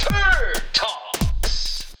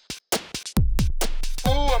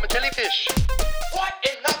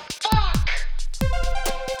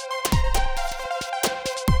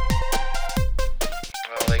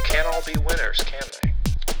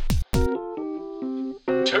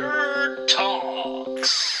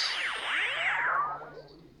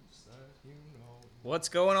What's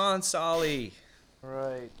going on, Solly?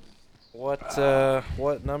 Right.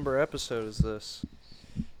 What number episode is this?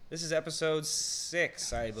 This is episode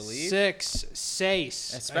 6, I believe.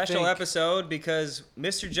 Seis. A special episode because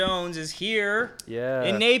Mr. Jones is here Yeah.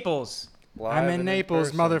 in Naples. Live I'm and in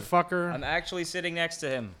Naples, person. motherfucker. I'm actually sitting next to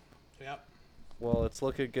him. Yep. Well, it's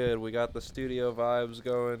looking good. We got the studio vibes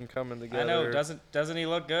going, coming together. I know, doesn't he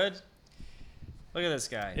look good? Look at this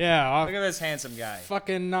guy. Yeah. Look at this handsome guy.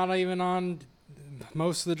 Fucking not even on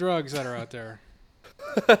most of the drugs that are out there.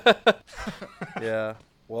 Yeah.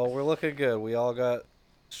 Well, we're looking good. We all got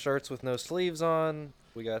shirts with no sleeves on.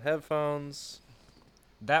 We got headphones.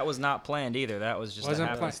 That was not planned either. That was just Wasn't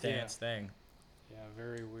a planned, happenstance thing. Yeah,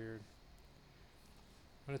 very weird.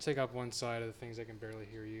 I'm gonna take up one side of the things I can barely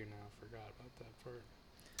hear you now. Forgot about that part.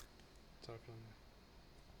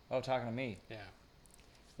 Talking. Talking to me. Yeah.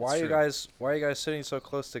 Why It's are you guys sitting so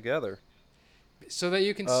close together? So that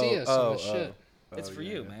you can see us on the shit. It's for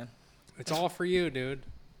yeah, you, yeah. man. It's all for you, dude.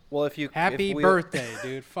 Well, Happy if we, birthday,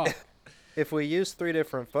 dude. Fuck. If we use 3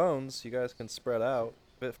 different phones, you guys can spread out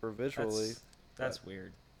a bit for visually. That's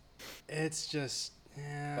weird. It's just.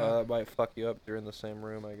 Yeah. It might fuck you up if you're in the same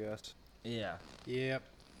room, I guess. Yeah. Yep.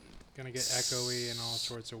 Gonna get echoey and all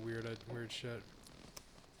sorts of weird shit.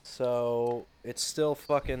 So it's still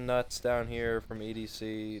fucking nuts down here from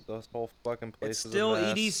EDC. The whole fucking place It's is still a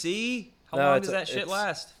mess. EDC? How No, long it's does a- that shit it's-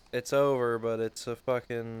 last? It's over, but it's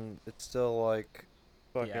still like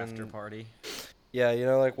fucking The after party. Yeah, you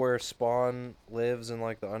know, like where Spawn lives in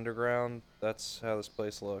like the underground. That's how this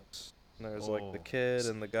place looks. And there's like the Oh. kid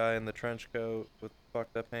and the guy in the trench coat with the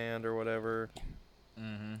fucked up hand or whatever.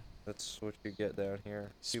 Mm-hmm. That's what you get down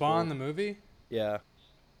here. Spawn People- the movie? Yeah.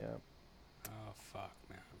 Oh fuck,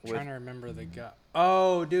 man! I'm With- trying to remember the guy.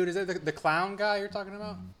 Oh, dude, is that the clown guy you're talking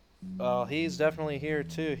about? He's definitely here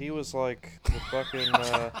too. He was like the fucking.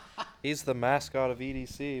 He's the mascot of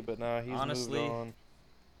EDC, but now he's Honestly, moved on.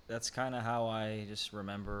 That's kind of how I just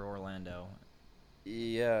remember Orlando.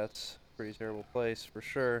 Yeah, it's a pretty terrible place for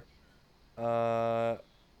sure.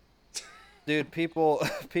 Dude,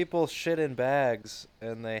 people shit in bags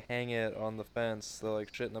and they hang it on the fence. They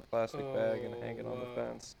like shit in a plastic bag and hang it on the whoa.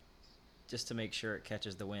 fence. Just to make sure it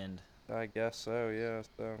catches the wind. I guess so. Yeah.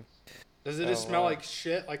 So Does it Oh, just smell wow. like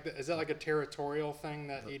shit? Like, is that like a territorial thing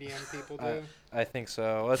that EDM people do? I think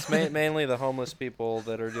so. It's mainly the homeless people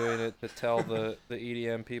that are doing it to tell the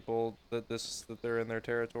EDM people that they're in their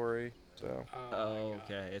territory. So my Oh,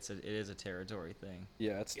 God. okay. It is a territory thing.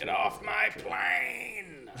 yeah, it's Get off my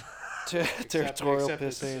plane! territorial except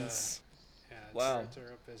it's, pissings. Yeah, it's Wow.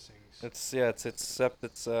 territorial pissings.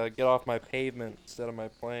 It's get off my pavement instead of my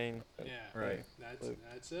plane. Yeah, Right.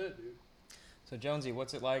 That's it, dude. So Jonesy,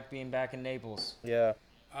 what's it like being back in Naples? Yeah.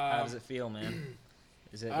 How does it feel, man?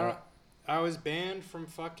 Is it? I was banned from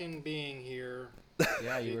fucking being here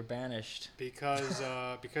Yeah, you were banished. because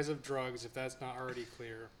of drugs. If that's not already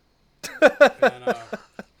clear. And,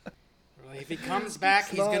 if he comes back,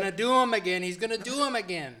 It's he's not- gonna do them again. He's gonna do them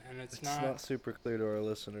again, and it's It's not. not super clear to our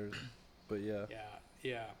listeners, but yeah.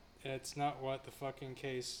 Yeah. It's not what the fucking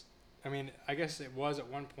case. I mean, I guess it was at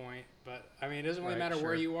one point, but I mean, it doesn't really Right, matter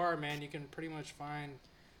where sure. you are, man. You can pretty much find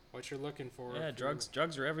what you're looking for. Yeah, if you-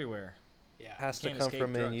 drugs are everywhere. Yeah, Has to can't come escape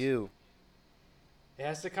from in drugs. you. it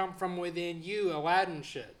has to come from within you, Aladdin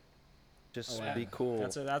shit. Just Aladdin. be cool.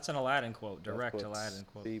 That's an Aladdin quote. That's Direct what's- Aladdin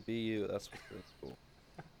quote. Be you. That's cool.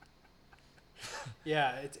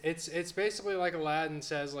 Yeah, it's basically like Aladdin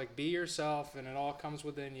says, like, be yourself, and it all comes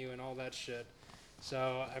within you, and all that shit.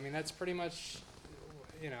 So I mean, that's pretty much,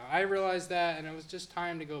 I realized that, and it was just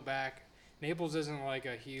time to go back. Naples isn't like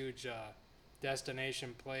a huge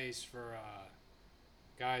destination place for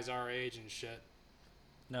guys our age and shit.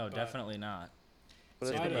 No, But- definitely not. But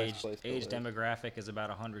So it's a the nice Age place to age live. demographic is about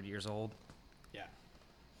 100 years old.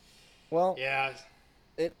 Well, Yeah,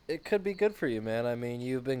 it could be good for you, man. I mean,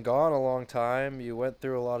 you've been gone a long time. You went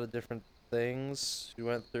through a lot of different things. You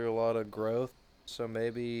went through a lot of growth. So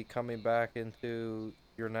maybe coming back into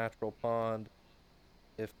your natural pond,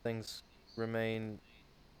 if things remain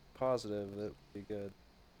positive, it would be good.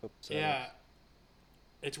 Hope so. yeah.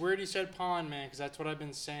 It's weird you said pond, man, because that's what I've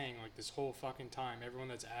been saying, like, this whole fucking time. Everyone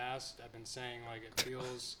that's asked, I've been saying, like, it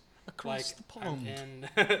feels like I'm in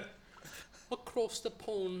across the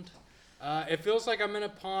pond. It feels like I'm in a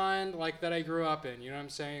pond, like, that I grew up in. You know what I'm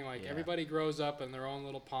saying? Like, Yeah. everybody grows up in their own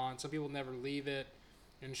little pond. Some people never leave it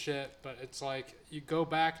and shit, but it's like you go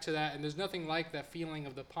back to that, and there's nothing like that feeling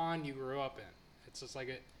of the pond you grew up in. It's just like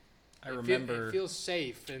I it remember. it feels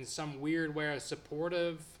safe in some weird way,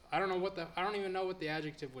 supportive. I don't even know what the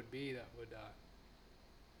adjective would be that would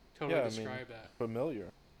totally Yeah, I mean- describe that.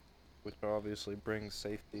 Familiar, which obviously brings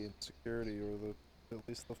safety and security, or the at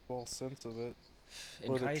least the false sense of it.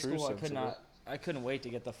 In Or the high true school, sense of it. I couldn't wait to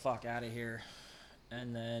get the fuck out of here,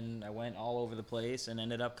 and then I went all over the place and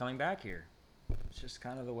ended up coming back here. It's just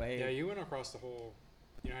kind of the way. Yeah, you went across the whole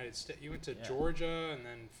United States. You went to Yeah. Georgia and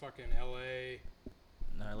then fucking L.A.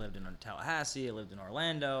 And I lived in Tallahassee. I lived in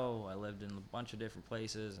Orlando. I lived in a bunch of different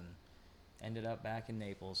places, and ended up back in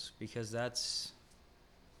Naples because it's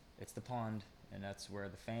the pond, and that's where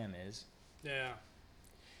the fam is. Yeah.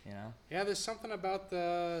 You know. Yeah, there's something about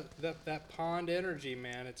that pond energy,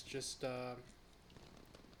 man. It's just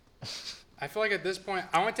I feel like at this point,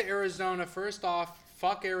 I went to Arizona. First off,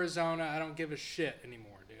 fuck Arizona. I don't give a shit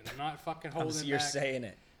anymore, dude. I'm not fucking holding You're back. saying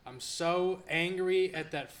it. I'm so angry at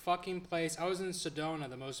that fucking place. I was in Sedona,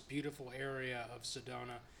 the most beautiful area of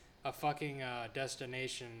Sedona, a fucking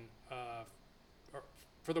destination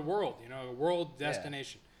for the world, you know, a world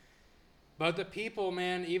destination. But the people,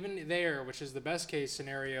 man, even there, which is the best case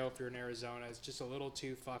scenario if you're in Arizona, it's just a little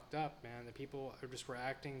too fucked up, man. The people were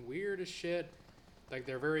acting weird as shit. Like,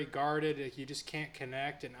 they're very guarded. Like, you just can't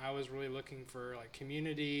connect. And I was really looking for, like,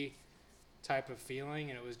 community type of feeling,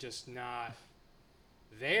 and it was just not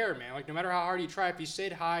there, man. Like, no matter how hard you try, if you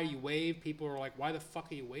said hi, you wave, people were like, why the fuck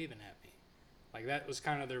are you waving at me? Like, that was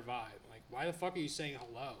kind of their vibe. Like, why the fuck are you saying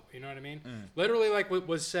hello? You know what I mean? Literally, like what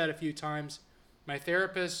was said a few times, my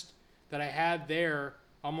therapist that I had there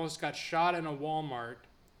almost got shot in a Walmart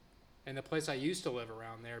in the place I used to live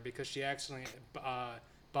around there because she accidentally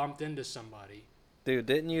bumped into somebody. Dude,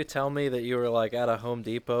 didn't you tell me that you were like at a Home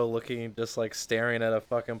Depot looking, just like staring at a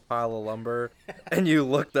fucking pile of lumber, and you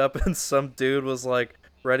looked up and some dude was like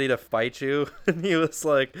ready to fight you, and he was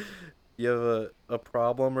like, you have a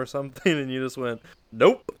problem or something, and you just went,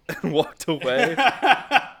 nope, and walked away?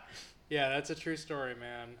 Yeah, that's a true story,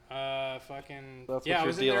 man. Fucking. That's yeah, what I you're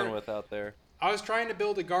was in dealing there. with out there. I was trying to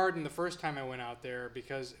build a garden the first time I went out there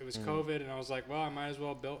because it was COVID, and I was like, well, I might as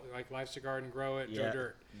well build, like, life's a garden, grow it, Joe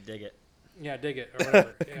Dirt. Dig it. Yeah, dig it, or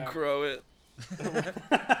whatever. Yeah. Grow it.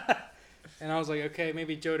 And I was like, okay,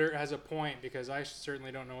 maybe Joe Dirt has a point because I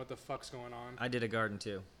certainly don't know what the fuck's going on. I did a garden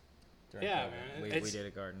too. during Yeah, COVID. man, We did a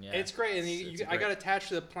garden. Yeah. It's great, and It's I great. got attached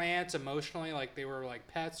to the plants emotionally, like they were like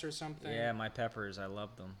pets or something. Yeah, my peppers. I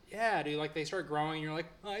love them. Yeah, dude, like they start growing, and you're like,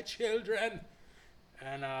 my children.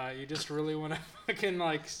 And you just really want to fucking,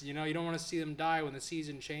 like, you know, you don't want to see them die when the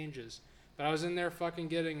season changes. But I was in there fucking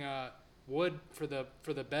getting wood for the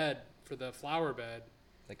bed, for the flower bed.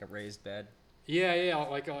 Like a raised bed. Yeah,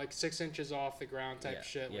 like 6 inches off the ground type Yeah,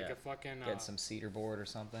 shit, like yeah. a fucking. Get some cedar board or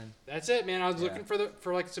something. That's it, man. I was Yeah. looking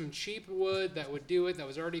for like some cheap wood that would do it, that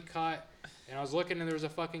was already cut. And I was looking, and there was a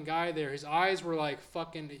fucking guy there. His eyes were like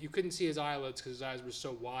fucking. You couldn't see his eyelids because his eyes were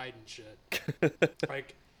so wide and shit.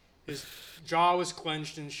 Like, his jaw was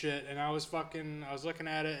clenched and shit. And I was looking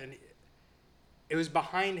at it, and it was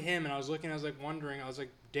behind him. And I was looking, I was like wondering, I was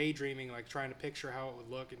like daydreaming, like trying to picture how it would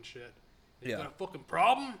look and shit. You got a fucking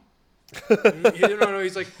problem? No.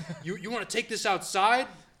 He's like, you want to take this outside?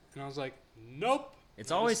 And I was like, nope. It's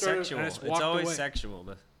And I always just started- sexual. and I just It's walked always away. sexual.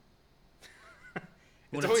 It's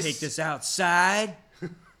Want to always- take this outside?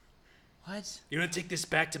 What? You want to take this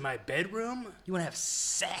back to my bedroom? You want to have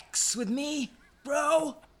sex with me,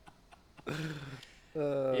 bro?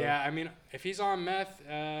 Yeah, I mean, if he's on meth,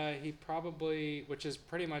 he probably, which is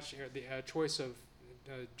pretty much the choice of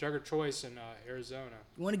Jugger choice in Arizona.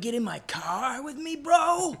 You want to get in my car with me,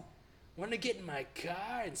 bro? Want to get in my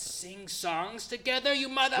car and sing songs together, you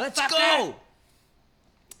motherfucker? Let's go.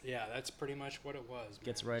 Yeah, that's pretty much what it was. Man.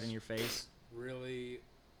 Gets right in your face. Really.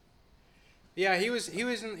 Yeah, he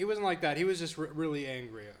wasn't like that. He was just really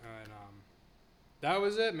angry, and that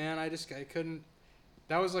was it, man. I couldn't.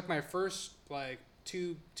 That was like my first like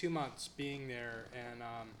two months being there, and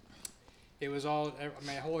it was all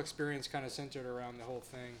my whole experience kind of centered around the whole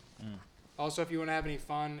thing. Also, if you want to have any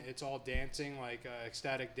fun, it's all dancing, like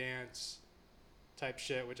ecstatic dance type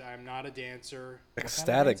shit, which I'm not a dancer.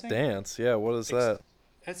 Ecstatic dancing? dance? Yeah, what is that?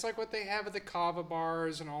 It's like what they have at the kava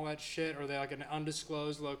bars and all that shit, or they like an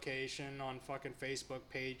undisclosed location on fucking Facebook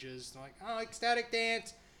pages. They're like, oh, ecstatic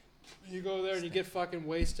dance. You go there and you get fucking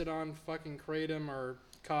wasted on fucking kratom or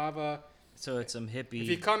kava. So it's some hippie. If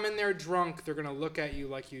you come in there drunk, they're gonna look at you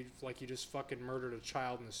like you just fucking murdered a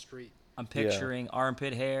child in the street. I'm picturing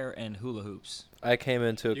armpit hair and hula hoops. I came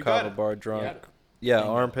into a You got kava it. bar You got drunk. it. Yeah,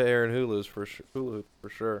 Bingo. armpit hair and hula for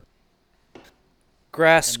sure.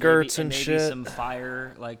 Grass skirts and maybe shit. some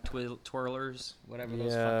fire like twirlers, whatever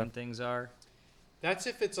those Yeah. fucking things are. That's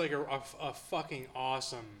if it's like a fucking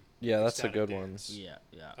awesome. Yeah, that's a ecstatic good dance. Yeah.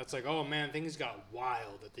 That's like, oh man, things got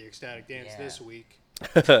wild at the ecstatic dance Yeah. this week.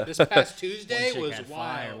 This past Tuesday One chick was had wild.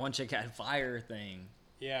 fire. One chick had fire thing.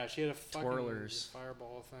 Yeah, she had a fucking Twirlers.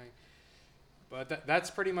 fireball thing. But that's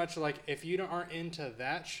pretty much like if you aren't into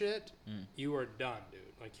that shit, Mm. you are done, dude.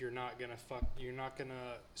 Like you're not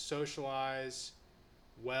gonna socialize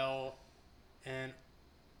well, and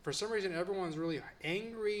for some reason everyone's really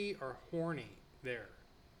angry or horny there,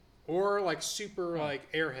 or like super like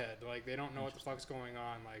airhead, like they don't know what the fuck's going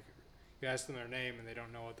on. Like you ask them their name and they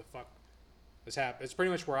don't know what the fuck was happening. It's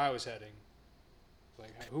pretty much where I was heading.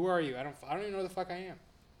 Like, who are you? I don't even know who the fuck I am.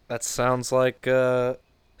 That sounds like a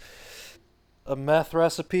meth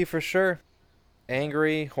recipe for sure.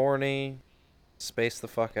 Angry, horny, space the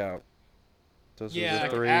fuck out. Those Yeah, are the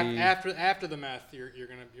like three. after the meth, you're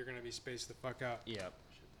gonna be spaced the fuck out. Yep.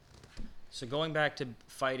 So going back to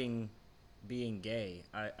fighting being gay,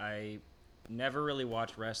 I never really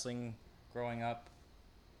watched wrestling growing up.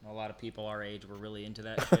 A lot of people our age were really into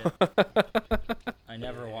that shit. I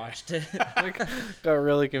never watched it. Got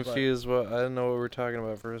really confused. I didn't know what we were talking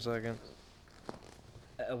about for a second.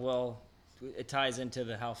 Well, it ties into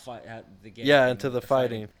the how the game. Yeah, into the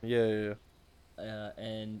fighting. Yeah.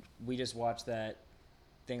 And we just watched that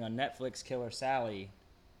thing on Netflix, Killer Sally.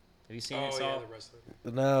 Have you seen it? Oh yeah, Saul? the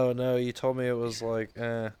wrestler. No, you told me it was like,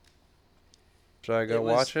 Should I go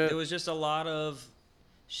watch it? It was just a lot of.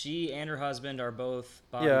 She and her husband are both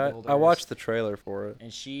Yeah, bodybuilders. I watched the trailer for it.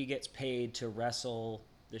 And she gets paid to wrestle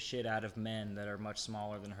the shit out of men that are much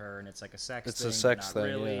smaller than her, and it's like a sex It's thing. a sex but not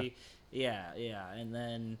thing, really. Yeah. And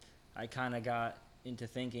then I kind of got into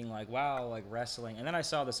thinking like, wow, like wrestling. And then I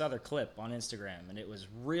saw this other clip on Instagram, and it was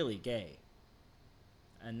really gay.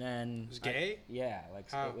 And then It was gay? yeah, like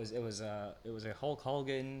How? it was a Hulk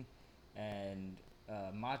Hogan and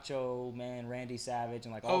Macho Man Randy Savage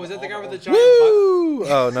and like all Oh, is that the guy with the old- giant butt? Woo!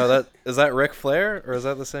 Oh no, is that Ric Flair or is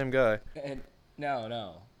that the same guy? and,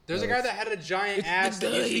 no. There's a guy that had a giant ass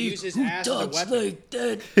that used to use his ass as a weapon. like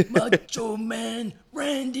that, Macho Man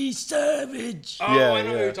Randy Savage. Oh, Yeah, I know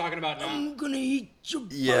who yeah. you're talking about now. gonna eat your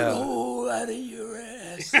Yeah. butthole out of your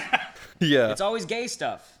ass. Yeah. It's always gay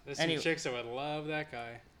stuff. There's some Anyway, chicks that would love that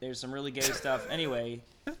guy. there's some really gay stuff. Anyway,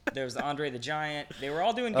 there's the Andre the Giant. They were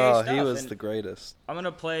all doing gay Oh, stuff. he was and the greatest. I'm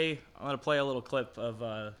gonna play a little clip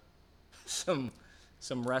of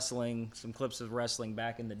some wrestling, some clips of wrestling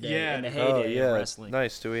back in the day, Yeah, in the dude. heyday Oh of yeah, wrestling.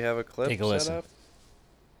 nice. Do we have a clip Take a set listen. up?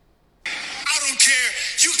 I don't care.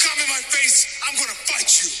 You come in my face, I'm gonna fight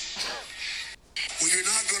you. Well, you're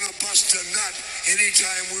not gonna bust a nut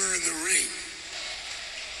anytime we're in the ring.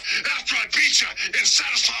 After I beat you and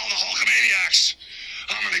satisfy all the Hulkamaniacs,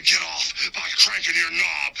 I'm gonna get off by cranking your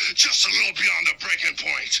knob just a little beyond the breaking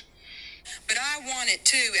point. But I want it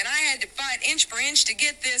too, and I had to fight inch for inch to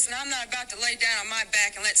get this, and I'm not about to lay down on my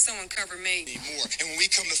back and let someone cover me. More. And when we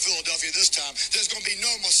come to Philadelphia this time, there's gonna be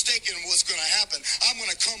no mistaking what's gonna happen. I'm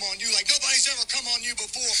gonna come on you like nobody's ever come on you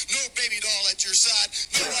before. No baby doll at your side.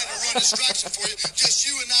 Nobody to run distraction for you. Just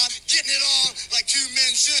you and I getting it on like two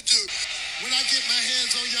men should do. When I get my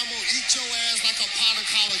hands on you, I'm gonna eat your ass like a pot of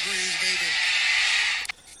collard greens, baby.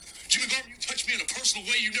 Jimmy Garvin, you touch me in a personal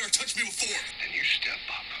way you never touched me before. And you step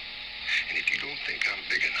up. And if you don't think I'm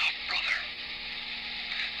big enough, brother,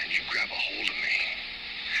 then you grab a hold of me.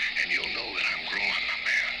 And you'll know that I'm growing, my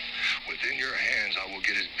man. Within your hands, I will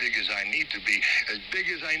get as big as I need to be. As big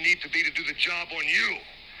as I need to be to do the job on you.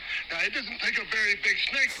 Now, it doesn't take a very big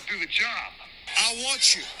snake to do the job. I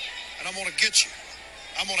want you. And I'm going to get you.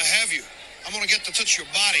 I'm going to have you. I'm going to get to touch your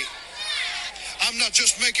body. I'm not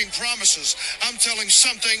just making promises. I'm telling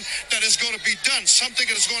something that is going to be done. Something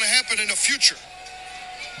that is going to happen in the future.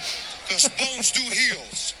 Because bones do heal.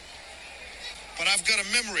 But I've got a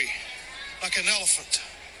memory like an elephant.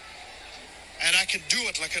 And I can do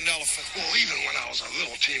it like an elephant. Well, even when I was a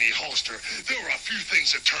little teeny Hulkster, there were a few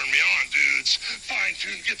things that turned me on, dudes.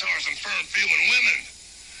 Fine-tuned guitars and firm-feeling women.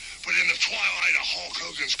 But in the twilight of Hulk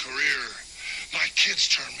Hogan's career, my kids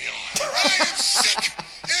turned me on. I am sick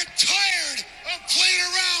and tired of playing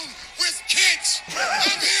around with kids.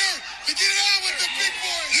 I'm here to get it on with the big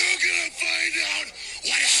boys. You're gonna find out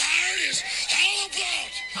what hard is all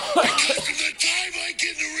about. Because from the time I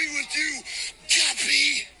get in the ring with you,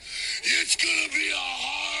 Guppy, it's gonna be a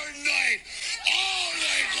hard night, all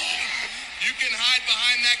night long. You can hide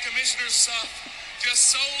behind that commissioner's stuff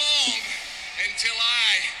just so long until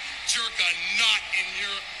I jerk a knot in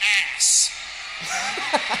your ass.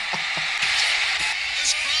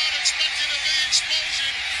 This crowd expected a big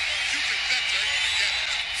explosion. You can bet they're gonna get it.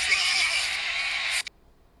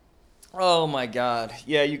 Oh my god.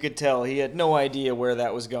 Yeah, you could tell he had no idea where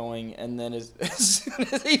that was going, and then as soon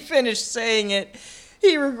as he finished saying it,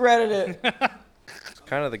 he regretted it. It's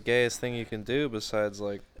kind of the gayest thing you can do besides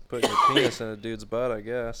like putting your penis in a dude's butt, I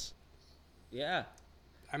guess. Yeah.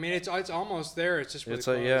 I mean, it's almost there. It's just really It's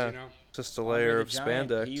close, yeah, you know. just a Andre layer the of Giant,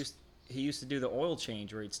 spandex. he used to do the oil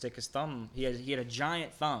change where he'd stick his thumb. He had a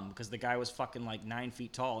giant thumb because the guy was fucking like 9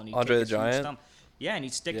 feet tall, and he'd Andre take the his huge Giant? thumb. Yeah, and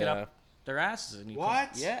he'd stick it Yeah. up their asses. And he'd What?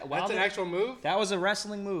 Yeah, That's an actual move? That was a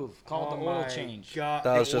wrestling move called Oh the oil my change. God,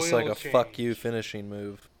 That the was just like oil a fuck change. you finishing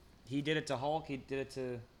move. He did it to Hulk. He did it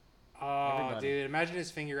to. Oh, Everybody. dude, imagine his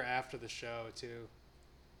finger after the show too.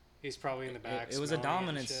 He's probably in the back. It was a smelling and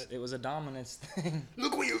dominance. shit. It was a dominance thing.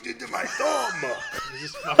 Look what you did to my thumb.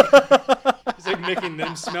 He's just fucking, he's like making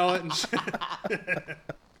them smell it and shit.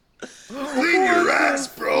 Clean your ass,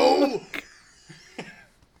 bro.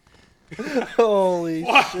 Holy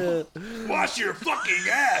shit. Wash your fucking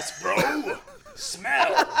ass, bro.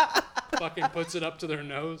 Smell. Fucking puts it up to their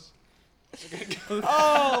nose.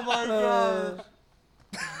 Oh my god.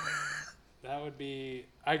 That would be.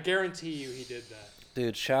 I guarantee you, he did that.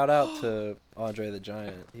 Dude, shout out to Andre the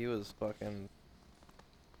Giant. He was fucking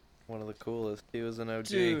one of the coolest. He was an OG.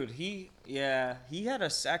 Dude, he had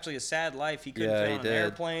actually a sad life. He couldn't Yeah, fit he on an did.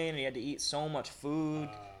 airplane, and he had to eat so much food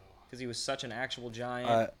because he was such an actual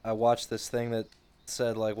giant. I watched this thing that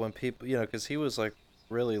said, like, when people, because he was, like,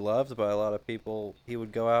 really loved by a lot of people, he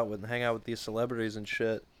would go out and hang out with these celebrities and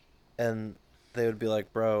shit, and they would be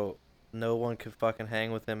like, bro, no one could fucking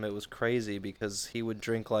hang with him. It was crazy because he would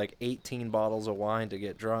drink, like, 18 bottles of wine to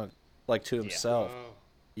get drunk, like, to himself. Oh.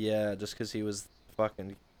 Yeah, just because he was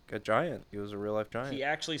fucking a giant. He was a real-life giant.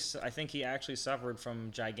 I think he actually suffered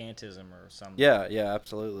from gigantism or something. Yeah,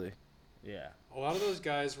 absolutely. Yeah. A lot of those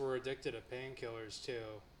guys were addicted to painkillers too,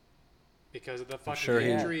 because of the fucking sure he-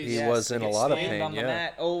 injuries. he was in a lot of stand pain, on the yeah.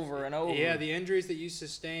 mat over and over. Yeah, the injuries that you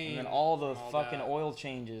sustained. and then all the and fucking that. oil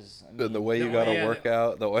changes. I And the mean, way you No, gotta yeah, work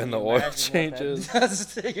out, and the can you oil imagine what that changes.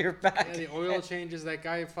 does to your back. Yeah, the oil changes. That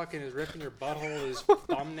guy fucking is ripping your butthole, his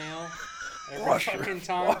thumbnail, every Wash your fucking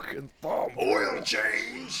time. fucking thumb. Oil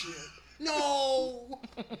change. No.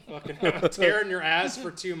 Fucking tearing your ass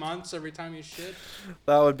for 2 months every time you shit.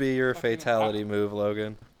 That would be your Fucking fatality move,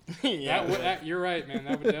 Logan. Yeah, You're right, man.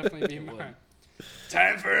 That would definitely be mine.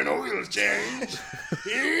 Time for an oil change.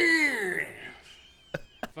 Yeah.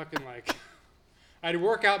 Fucking like, I'd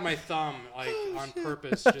work out my thumb like on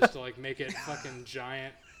purpose just to like make it fucking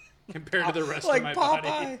giant compared to the rest like of my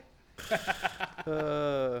Popeye.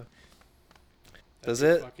 body. Does be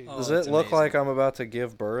it fucking- Oh, does that's it look amazing. like I'm about to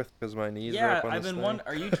give birth because my knees are Yeah, up on I've this been thing? wondering.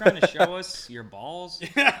 Are you trying to show us your balls? You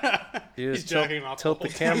He's just tilt, jacking off tilt the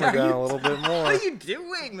the whole camera down a little bit What more. are you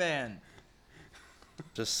doing, man?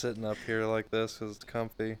 Just sitting up here like this because it's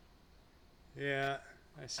comfy. Yeah,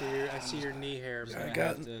 I see your knee hair, I man.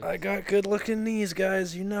 got- to- I got good looking knees,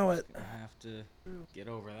 guys. You know it. I have to get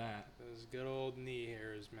over that. Those good old knee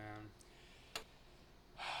hairs, man.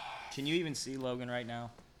 Can you even see Logan right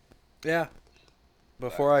now? Yeah.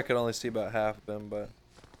 Before I could only see about half of him, but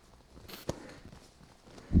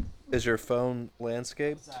is your phone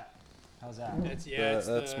landscaped? How's that? It's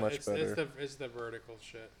that's much better. It's the vertical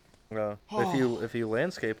shit. No. If you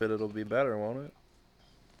landscape it, it'll be better, won't it?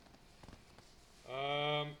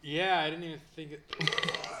 Yeah, I didn't even think it.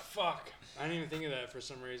 Fuck, I didn't even think of that for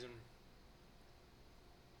some reason.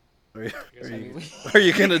 Are you, guess are I you, need- are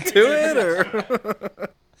you gonna do it or?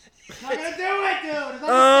 I'm gonna do it, dude.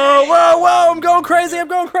 Oh, whoa! I'm going crazy! I'm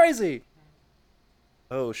going crazy!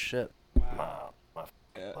 Oh shit! Wow.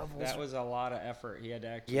 That was a lot of effort. He had to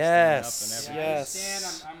actually Yes, stand up and Yeah, everything. I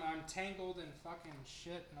Yes. understand. I'm tangled in fucking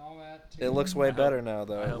shit and all that. Too. It looks way better now, I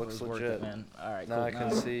though. It hope looks was worth legit. it, man. All right, Now cool. I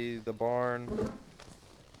can see the barn.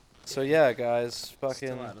 So yeah, guys, fucking.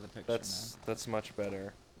 Still out of the picture, That's much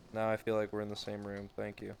better. Now I feel like we're in the same room.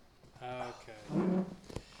 Thank you. Okay.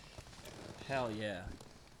 Hell yeah.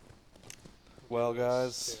 Well,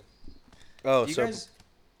 guys. Oh, You so guys.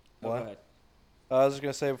 Oh, what? go ahead. I was just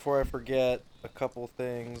gonna say before I forget a couple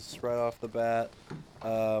things right off the bat.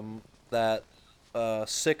 That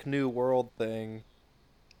Sick New World thing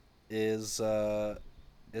is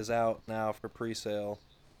out now for pre-sale,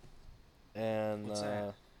 and What's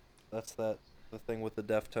that? that's the thing with the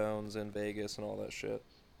Deftones in Vegas and all that shit.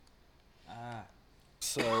 Ah,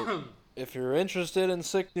 So if you're interested in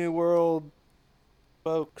Sick New World,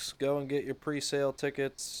 folks, go and get your pre-sale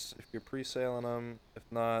tickets if you're pre-saling them. If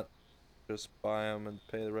not, just buy them and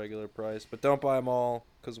pay the regular price. But don't buy them all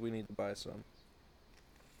because we need to buy some.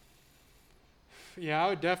 Yeah, I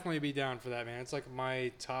would definitely be down for that, man. It's like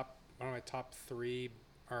one of my top 3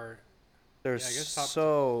 are. There's Yeah, I guess top-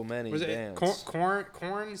 so many Was it bands.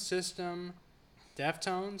 Korn, System,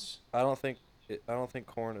 Deftones? I don't think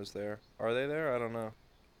Korn is there. Are they there? I don't know.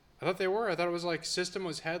 I thought they were. I thought it was like System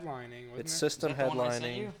was headlining, wasn't It's it? System Is that the one I sent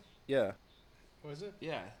headlining. you? Yeah. Was it?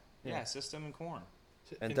 yeah. Yeah. Yeah, System and Corn.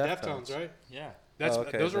 And Deftones, Deftones. right? Yeah. That's Oh,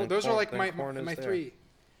 okay, those are then those are Korn- like then my Korn is my there. three.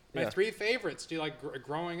 My Yeah. 3 favorites, dude. Like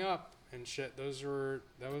growing up, and shit. That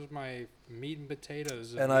was my meat and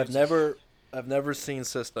potatoes. of And I've music. never seen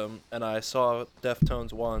System, and I saw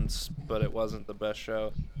Deftones once, but it wasn't the best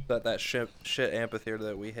show. That shit amphitheater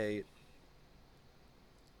that we hate.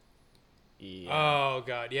 Yeah. Oh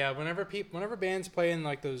god, yeah. Whenever bands play in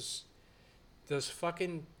like those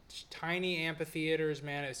fucking tiny amphitheaters,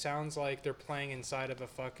 man, it sounds like they're playing inside of a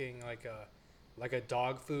fucking like a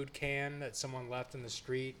dog food can that someone left in the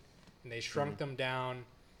street, and they shrunk them down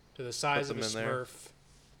to the size of a them in there. Smurf.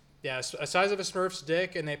 Yeah, a size of a Smurf's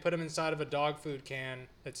dick, and they put them inside of a dog food can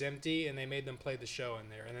that's empty, and they made them play the show in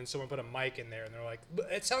there. And then someone put a mic in there, and they're like,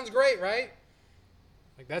 "It sounds great, right?"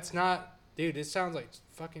 Like that's not, dude. It sounds like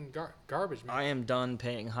fucking garbage, man. I am done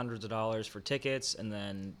paying hundreds of dollars for tickets and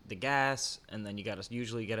then the gas, and then you got to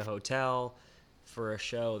usually get a hotel for a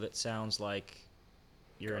show that sounds like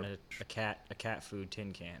you're in a cat food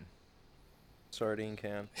tin can. Sardine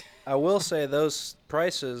can. I will say those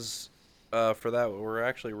prices for that were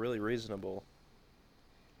actually really reasonable.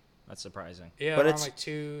 That's surprising. Yeah, But around it's- like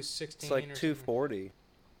 216. It's like or 240.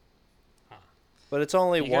 Huh. But it's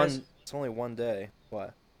only You guys- one. It's only one day.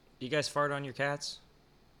 What? Do you guys fart on your cats?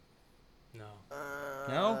 something.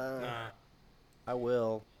 No? Nah. I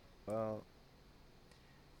will. Well,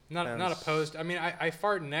 Not Depends. opposed. I mean, I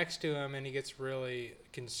fart next to him and he gets really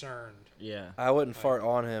concerned. Yeah. I wouldn't fart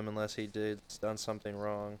on him unless he done something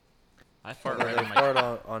wrong. I fart They right on my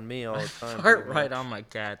fart on me all the time. fart pretty right much. on my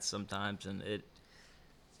cats sometimes, and it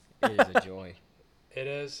is a joy. It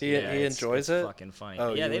is. He enjoys it's it? Fucking funny.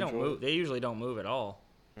 Oh, yeah, you they don't enjoy move. it? They usually don't move at all.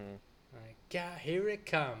 Like, God, here it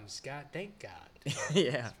comes. God, thank God.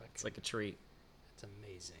 Yeah, it's like a treat. It's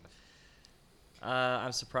amazing.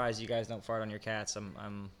 I'm surprised you guys don't fart on your cats.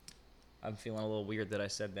 I'm feeling a little weird that I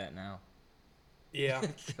said that now Yeah,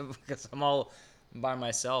 because I'm all by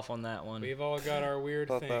myself on that one. we've all got our weird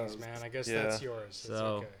Thought that things, was- man. I guess yeah. that's yours. It's So,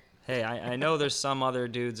 okay. hey, I know there's some other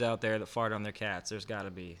dudes out there that fart on their cats. There's got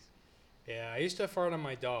to be. Yeah, I used to fart on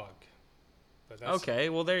my dog. But that's, Okay,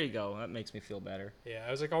 well there you go. That makes me feel better. Yeah,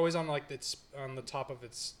 I was like always on like its on the top of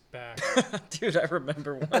its back. Dude, I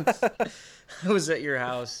remember once I was at your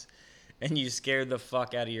house and you scared the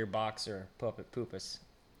fuck out of your boxer, Poopus,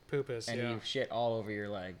 Poopus. and Yeah. you shit all over your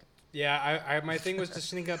leg. Yeah, I my thing was to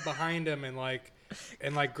sneak up behind him and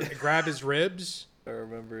grab his ribs. I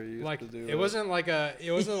remember you used Like to do it that. wasn't like a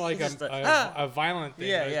Just a violent thing.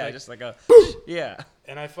 Yeah, It was yeah, like- just like a yeah.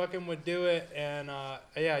 and I fucking would do it, and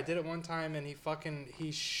yeah, I did it one time, and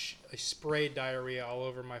he sprayed diarrhea all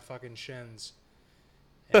over my fucking shins,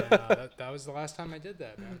 and that was the last time I did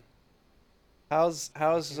that, man. How's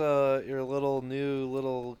your new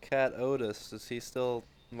little cat Otis? Is he still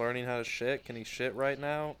learning how to shit? Can he shit right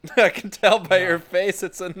now? I can tell by No. your face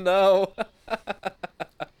it's a no.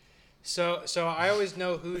 So I always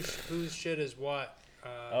know whose shit is what.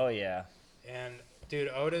 Oh yeah. And dude,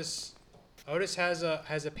 Otis has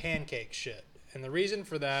a pancake shit, and the reason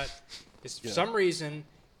for that is for Yeah. some reason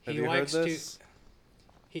Have he you likes heard to this?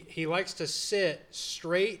 he likes to sit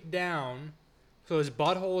straight down, so his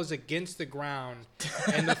butthole is against the ground,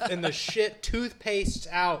 and the shit toothpastes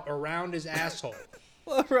out around his asshole.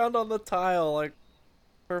 Around on the tile, like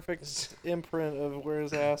perfect imprint of where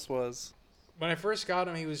his ass was. When I first got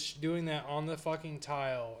him, he was doing that on the fucking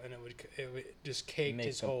tile, and it would just cake his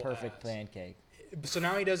Makes a whole perfect ass. pancake. So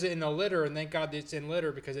now he does it in the litter, and thank God it's in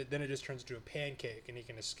litter because then it just turns into a pancake, and he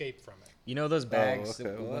can escape from it. You know those bags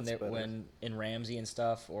okay, well, when that's better. when in Ramsey and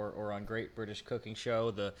stuff, or on Great British Cooking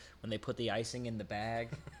Show, when they put the icing in the bag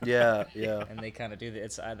Yeah, yeah. and they kind of do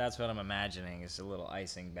that. That's what I'm imagining is a little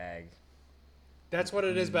icing bag. That's what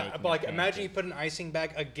it is, Making but like a imagine you pancake. put an icing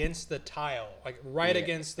bag against the tile, like right Yeah,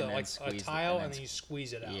 against the and then like a squeeze it, tile, and and then then you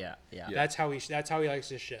squeeze it out. Yeah, yeah. That's how he likes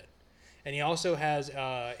his shit. And he also has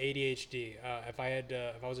ADHD. If I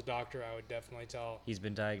was a doctor, I would definitely tell. He's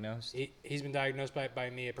been diagnosed. He's been diagnosed by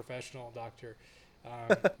me, a professional doctor,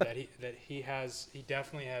 that he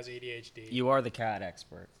definitely has ADHD. You are the cat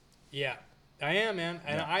expert. Yeah, I am, man,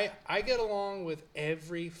 and Yeah. I get along with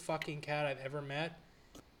every fucking cat I've ever met,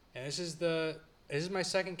 and this is my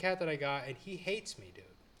second cat that I got, and he hates me, dude.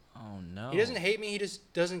 Oh no. He doesn't hate me. He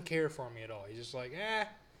just doesn't care for me at all. He's just like,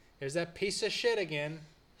 there's that piece of shit again,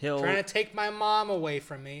 He'll trying to take my mom away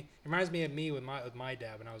from me. It reminds me of me with my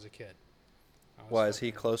dad when I was a kid. Why is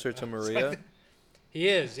he closer to Maria? He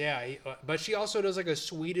is, yeah. But she also does like a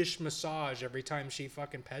Swedish massage every time she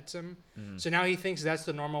fucking pets him. So now he thinks that's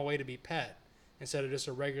the normal way to be pet instead of just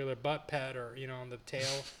a regular butt pet or on the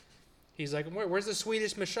tail. He's like, where's the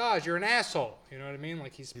Swedish massage? You're an asshole. You know what I mean?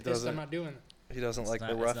 Like he's pissed doesn't- I'm not doing it. He doesn't like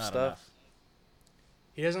the it's rough not stuff. enough.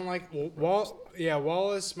 He doesn't like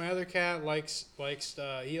Wallace, my other cat, likes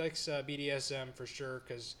BDSM for sure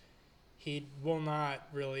because he will not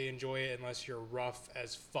really enjoy it unless you're rough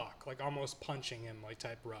as fuck, like almost punching him, like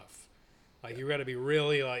type rough. Like you got to be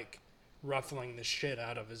really like ruffling the shit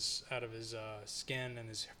out of his skin and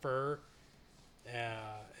his fur,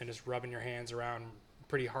 and just rubbing your hands around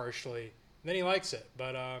pretty harshly. Then he likes it,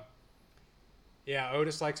 but yeah,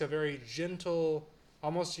 Otis likes a very gentle,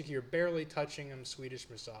 almost like you're barely touching him, Swedish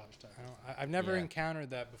massage. I've never Yeah. encountered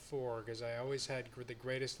that before because I always had the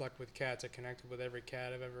greatest luck with cats. I connected with every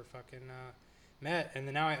cat I've ever fucking met, and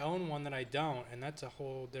then now I own one that I don't, and that's a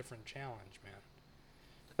whole different challenge, man.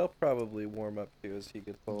 He'll probably warm up to as he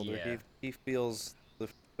gets older. Yeah. He feels the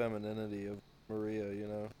femininity of Maria, you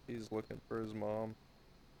know. He's looking for his mom.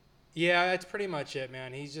 Yeah, that's pretty much it,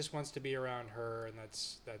 man. He just wants to be around her, and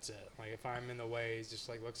that's it. Like, if I'm in the way, he's just,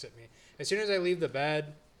 like, looks at me. As soon as I leave the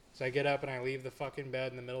bed, so I get up and I leave the fucking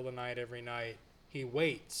bed in the middle of the night every night, he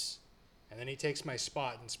waits, and then he takes my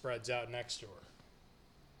spot and spreads out next to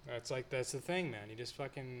her. That's the thing, man. He just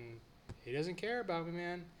fucking, he doesn't care about me,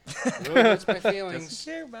 man. He really hurts my feelings.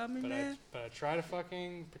 Doesn't care about me, man. But I try to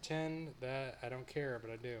fucking pretend that I don't care,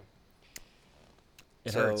 but I do.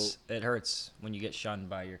 It So- hurts. It hurts when you get shunned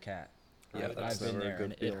by your cat. Yeah, I've that's been never a there, good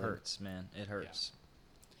and it feeling. hurts, man. It hurts.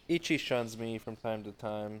 Ichi shuns me from time to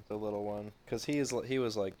time, the little one, because he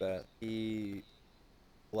was like that. He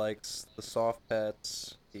likes the soft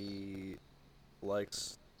pets. He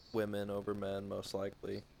likes women over men, most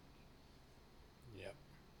likely. Yep.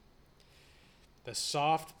 The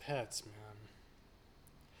soft pets, man.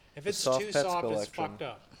 If The it's soft too pets soft, it's collection. fucked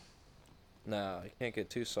up. Nah, you can't get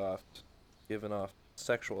too soft, giving off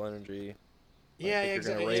sexual energy. Yeah, if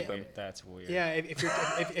you're gonna exactly. rape him. That's weird. Yeah, if you're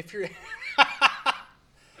if you're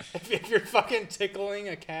if you're fucking tickling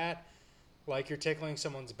a cat like you're tickling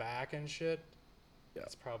someone's back and shit, Yeah.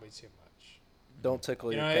 it's probably too much. Don't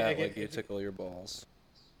tickle You your know, cat I get- like you tickle your balls.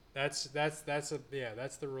 That's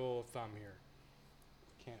the rule of thumb here.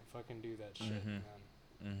 Can't fucking do that shit, man.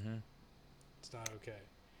 Mm-hmm. It's not okay.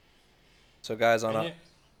 So guys, on I a need,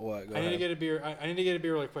 what? Go I need to ahead. get a beer. I need to get a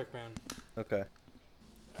beer really quick, man. Okay.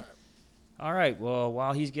 All right. Well,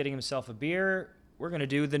 while he's getting himself a beer, we're gonna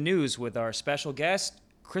do the news with our special guest,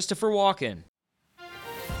 Christopher Walken.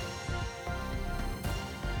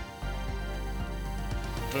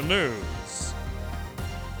 The news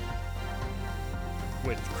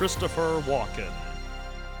with Christopher Walken.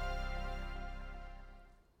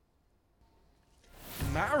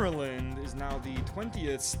 Maryland is now the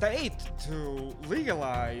 20th state to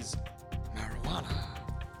legalize marijuana.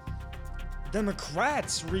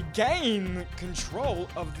 Democrats regain control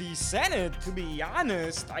of the Senate. To be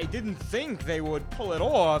honest, I didn't think they would pull it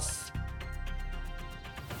off.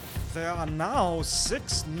 There are now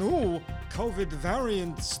 6 new COVID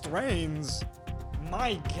variant strains.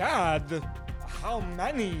 My God, how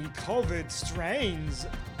many COVID strains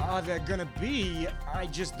are there gonna be? I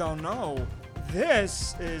just don't know.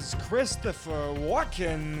 This is Christopher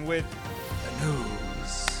Walken with the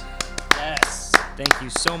news. Yes. Thank you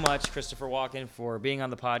so much, Christopher Walken, for being on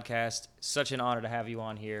the podcast. Such an honor to have you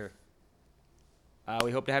on here.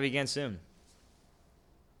 We hope to have you again soon.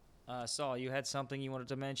 Saul, you had something you wanted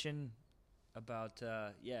to mention about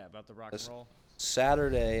the rock and Yes. roll?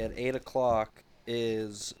 Saturday at 8 o'clock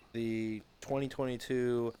is the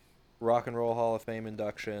 2022 Rock and Roll Hall of Fame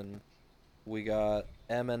induction. We got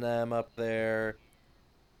Eminem up there,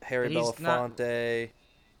 Harry But he's not- Belafonte.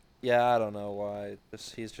 Yeah, I don't know why.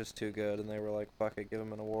 He's just too good, and they were like, fuck it, give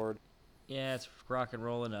him an award. Yeah, it's rock and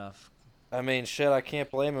roll enough. I mean, shit, I can't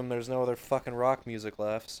blame him. There's no other fucking rock music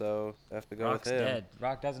left, so I have to go Rock's with him. dead.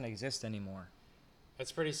 Rock doesn't exist anymore.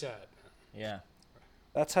 That's pretty sad. Yeah.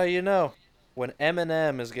 That's how you know. When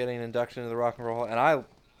Eminem is getting inducted into the Rock and Roll Hall, and I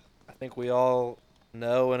think we all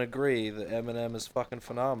know and agree that Eminem is fucking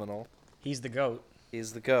phenomenal. He's the GOAT.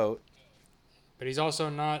 He's the GOAT, But he's also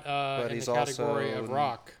not in he's the category also of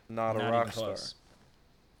rock. not a Not rock even star. close.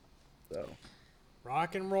 So,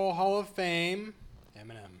 Rock and Roll Hall of Fame,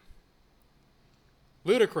 Eminem.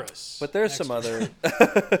 Ludacris. but there's Next some year.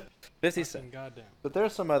 other 50 Fucking Cent. goddamn. But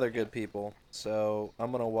there's some other good people. So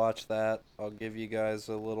I'm gonna watch that. I'll give you guys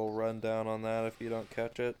a little rundown on that if you don't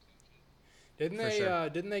catch it. Didn't For they? sure.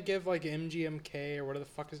 Didn't they give like MGMK or whatever the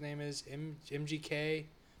fuck his name is? MGK,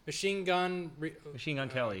 Machine Gun. Machine Gun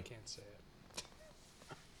Kelly. I can't say it.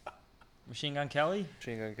 Machine Gun Kelly?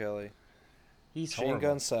 Machine Gun Kelly. He's Machine horrible.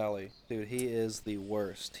 Gun Sally. Dude, he is the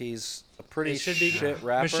worst. He's a pretty It should be shit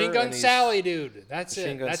rapper. Machine Gun and he's- Sally, dude. That's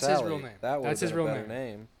Machine it. Gun That's Sally. his real name. That would That's have his been real a better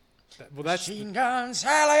name. name. Well, that's Machine Gun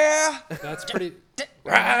Sally! that's pretty.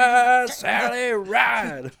 Ride, Sally,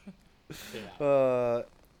 ride. Yeah.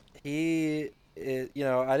 He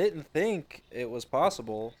I didn't think it was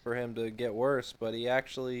possible for him to get worse, but he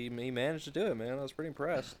managed to do it, man. I was pretty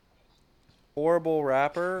impressed. Horrible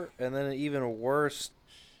rapper, and then an even worse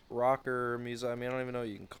rocker music. I mean, I don't even know what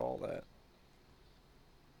you can call that.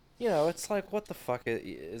 It's like, what the fuck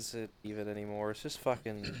is it even anymore? It's just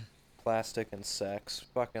fucking plastic and sex.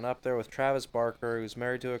 Fucking up there with Travis Barker, who's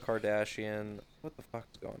married to a Kardashian. What the fuck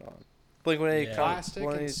is going on? Blink-182. Plastic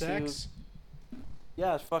and sex.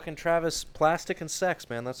 Yeah, it's fucking Travis, plastic and sex,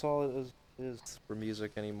 man. That's all it is for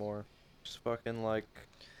music anymore. Just fucking like.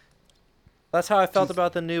 That's how I felt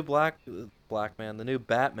about the new the new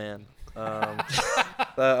Batman.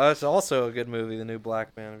 That's also a good movie, the new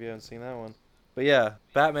Black Man. If you haven't seen that one, but yeah,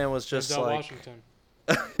 Batman was just Denzel like. Washington.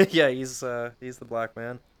 Yeah, he's the Black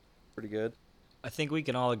Man. Pretty good. I think we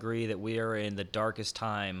can all agree that we are in the darkest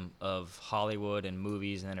time of Hollywood and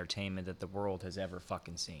movies and entertainment that the world has ever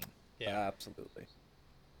fucking seen. Yeah, absolutely.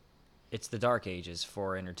 It's the dark ages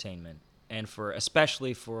for entertainment, and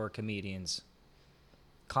especially for comedians.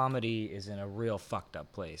 Comedy is in a real fucked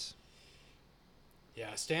up place.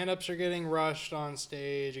 Yeah, stand-ups are getting rushed on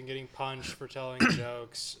stage and getting punched for telling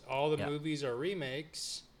jokes. All the movies are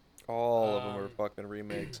remakes. All of them are fucking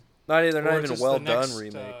remakes. They're not even well done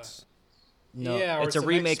remakes. No, yeah, it's a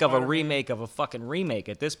remake of a remake of a fucking remake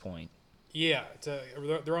at this point. Yeah,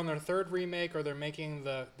 they're on their third remake, or they're making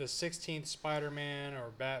the 16th Spider-Man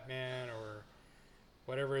or Batman or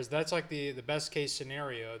whatever it is. That's like the best case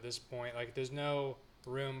scenario at this point. Like, there's no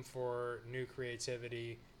room for new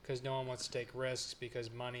creativity because no one wants to take risks because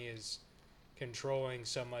money is controlling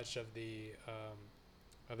so much of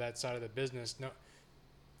of that side of the business. No,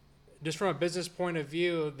 just from a business point of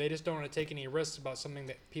view, they just don't want to take any risks about something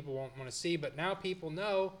that people won't want to see. But now people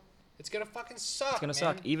know. It's gonna fucking suck. It's gonna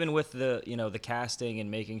suck, even with the casting and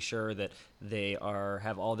making sure that they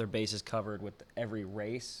have all their bases covered with every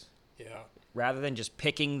race. Yeah. Rather than just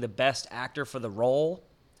picking the best actor for the role,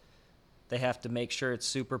 they have to make sure it's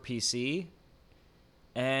super PC,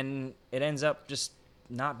 and it ends up just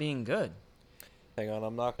not being good. Hang on,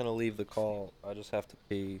 I'm not gonna leave the call. I just have to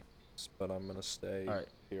pee, but I'm gonna stay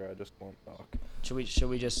here. I just won't talk. Should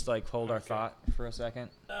we just like hold our thought for a second?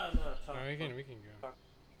 No, we can go.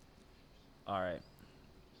 All right.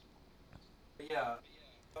 Yeah.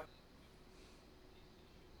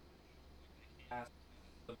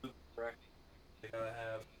 They gotta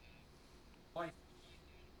have.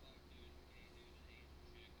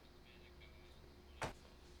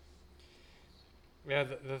 Yeah,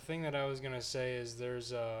 the thing that I was gonna say is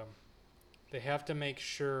they have to make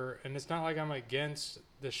sure, and it's not like I'm against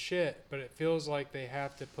the shit, but it feels like they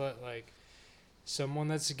have to put like someone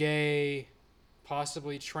that's gay,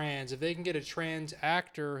 possibly trans. If they can get a trans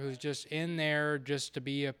actor who's just in there just to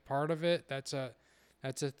be a part of it, that's a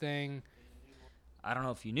thing. I don't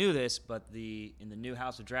know if you knew this, but in the new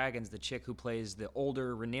House of Dragons, the chick who plays the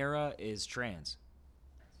older Rhaenyra is trans.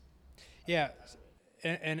 Yeah,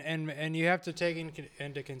 and you have to take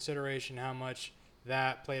into consideration how much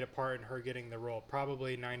that played a part in her getting the role.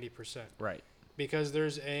 Probably 90%. Right. Because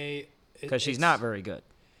because she's not very good.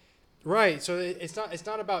 Right. So it's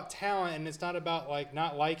not about talent, and it's not about like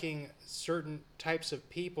not liking certain types of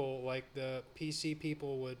people like the PC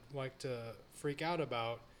people would like to freak out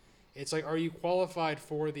about. It's like, are you qualified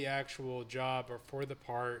for the actual job or for the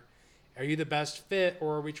part? Are you the best fit,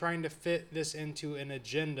 or are we trying to fit this into an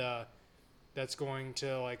agenda that's going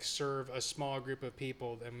to like serve a small group of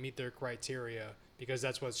people and meet their criteria because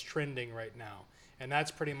that's what's trending right now? And that's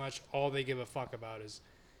pretty much all they give a fuck about is,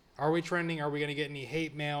 are we trending? Are we going to get any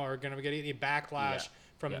hate mail? Or going to get any backlash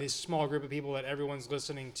from this small group of people that everyone's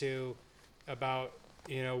listening to about,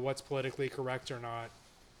 what's politically correct or not?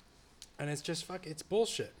 And it's just it's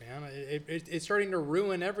bullshit, man. It's starting to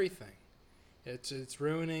ruin everything. It's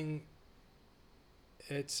ruining.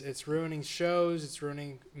 It's ruining shows. It's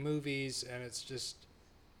ruining movies, and it's just,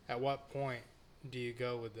 at what point do you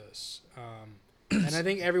go with this? And I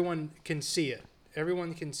think everyone can see it.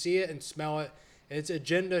 Everyone can see it and smell it. It's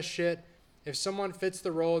agenda shit. If someone fits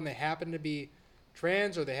the role and they happen to be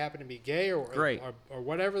trans or they happen to be gay or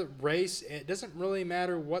whatever race, it doesn't really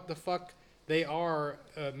matter what the fuck they are,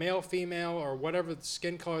 male, female, or whatever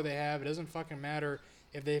skin color they have. It doesn't fucking matter.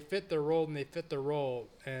 If they fit the role, then they fit the role.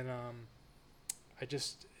 And I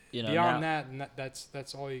just beyond that, and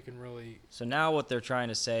that's all you can really. So now what they're trying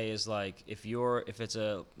to say is like if it's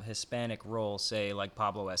a Hispanic role, say like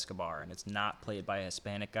Pablo Escobar, and it's not played by a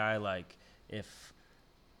Hispanic guy, like if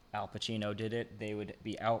Al Pacino did it, they would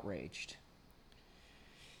be outraged.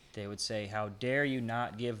 They would say, how dare you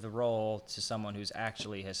not give the role to someone who's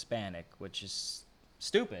actually Hispanic, which is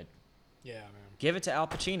stupid. Yeah, man. Give it to Al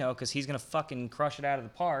Pacino because he's going to fucking crush it out of the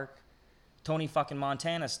park. Tony fucking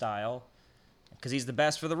Montana style, because he's the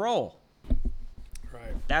best for the role.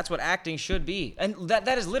 Right. That's what acting should be. And that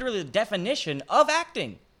is literally the definition of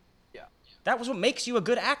acting. Yeah. That was what makes you a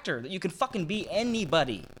good actor, that you can fucking be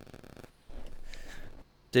anybody.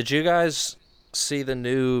 Did you guys see the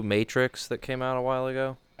new Matrix that came out a while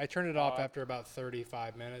ago? I turned it off after about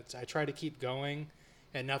 35 minutes. I tried to keep going,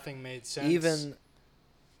 and nothing made sense. Even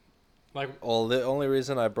like, well, the only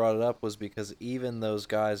reason I brought it up was because even those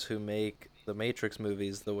guys who make the Matrix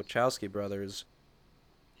movies, the Wachowski brothers,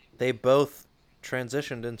 they both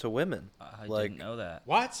transitioned into women. I Like, didn't know that.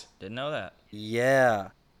 what? Didn't know that. yeah,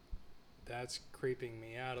 That's creeping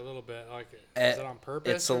me out a little bit. Like, Eh, is it on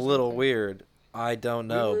purpose? it's a or little something? weird. I don't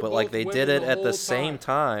We know, were but like both they women did it the at whole the same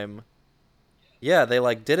time. Yeah, they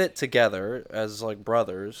like did it together as like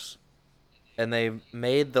brothers, and they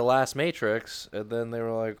made the last Matrix, and then they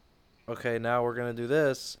were like, okay, now we're gonna do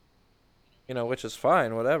this, which is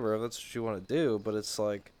fine, whatever, if that's what you want to do, but it's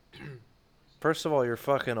like, first of all, you're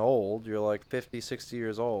fucking old, you're like 50, 60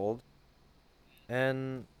 years old,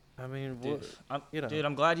 and I mean, Dude,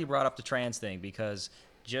 I'm glad you brought up the trans thing, because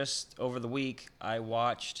just over the week I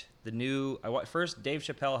watched first Dave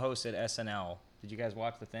Chappelle hosted SNL. Did you guys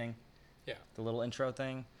watch the thing? Yeah. The little intro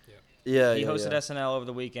thing? yeah, He yeah, hosted yeah. SNL over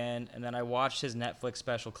the weekend, and then I watched his Netflix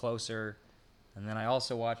special Closer, and then I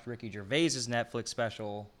also watched Ricky Gervais's Netflix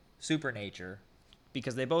special Supernature,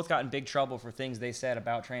 because they both got in big trouble for things they said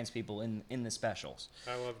about trans people in the specials.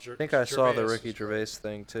 I love I think I saw the Gervais Ricky as well. Gervais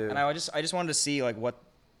thing too. And I just wanted to see like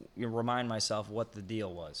remind myself what the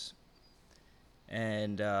deal was.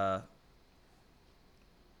 And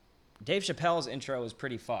Dave Chappelle's intro was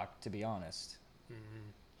pretty fucked, to be honest. Mm-hmm.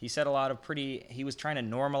 He said a lot of he was trying to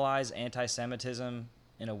normalize anti-Semitism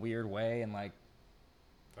in a weird way, and like,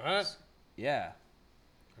 What? yeah.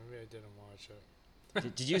 Maybe I didn't watch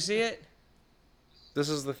it. Did you see it? This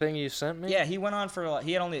is the thing you sent me? Yeah, he went on for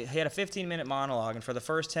he had a 15-minute monologue, and for the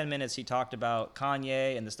first 10 minutes he talked about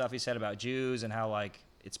Kanye and the stuff he said about Jews and how like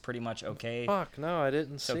it's pretty much okay. Fuck, no, I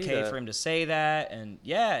didn't It's see okay that. for him to say that, and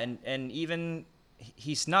yeah, and even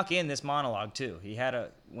he snuck in this monologue too. He had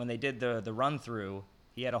when they did the run through,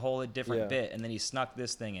 he had a whole different Yeah. bit, and then he snuck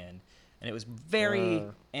this thing in, and it was very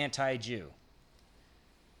anti-Jew.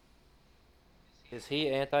 Is he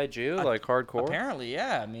anti-Jew, like hardcore? Apparently,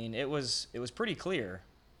 yeah. I mean, it was pretty clear,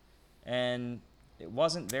 and it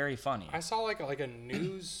wasn't very funny. I saw like a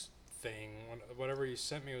news thing. Whatever you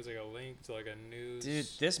sent me was like a link to like a news. Dude,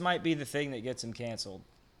 this might be the thing that gets him canceled.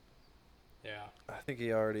 Yeah. I think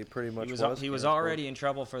he already pretty much He was canceled. already in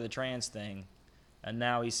trouble for the trans thing, and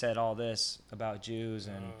now he said all this about Jews,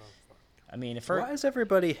 and I mean, Why is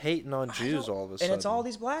everybody hating on Jews all of a sudden? and it's all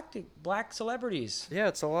these black celebrities. Yeah,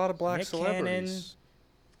 it's a lot of black Nick celebrities.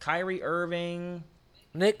 Kyrie Irving.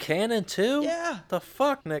 Nick Cannon too? Yeah. The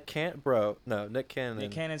fuck, Nick Cannon, bro? No, Nick Cannon.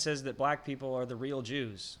 Nick Cannon says that black people are the real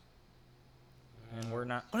Jews, and we're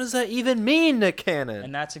not. What does that even mean, Nick Cannon?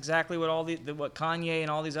 And that's exactly what what Kanye and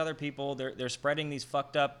all these other people they're spreading these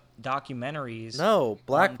fucked up documentaries. No,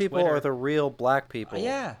 black on people Twitter. are the real black people.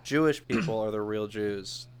 Yeah. Jewish people are the real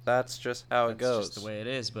Jews. That's just how it That's goes. just the way it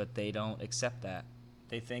is, but they don't accept that.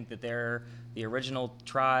 They think that they're the original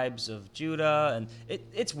tribes of Judah, and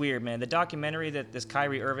it's weird, man. The documentary that this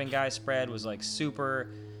Kyrie Irving guy spread was like super.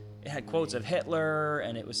 It had quotes of Hitler,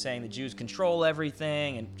 and it was saying the Jews control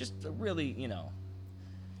everything, and just really,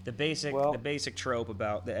 the basic trope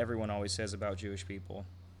about that everyone always says about Jewish people.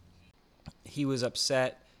 He was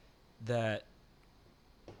upset that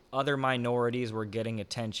other minorities were getting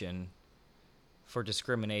attention for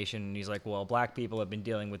discrimination, and he's like, well, black people have been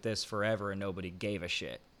dealing with this forever and nobody gave a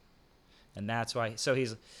shit. And that's why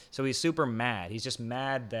he's super mad. He's just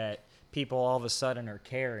mad that people all of a sudden are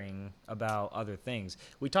caring about other things.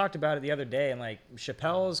 We talked about it the other day, and like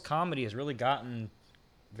Chappelle's comedy has really gotten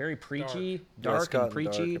very preachy, Yeah, it's dark and gotten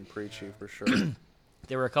preachy. Dark and preachy for sure.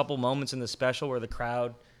 There were a couple moments in the special where the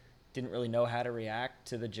crowd didn't really know how to react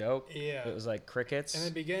to the joke. Yeah. It was like crickets. In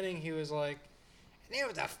the beginning, he was like, and it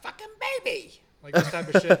was a fucking baby. Like this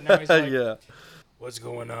type of shit. Now he's like, yeah. what's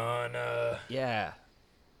going on? Yeah.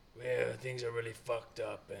 Yeah, things are really fucked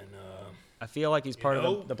up. And I feel like he's part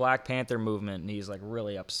know? of the Black Panther movement, and he's like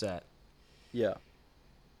really upset. Yeah.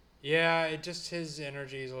 yeah, his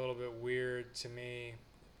energy is a little bit weird to me.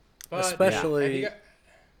 But, Especially- have you got-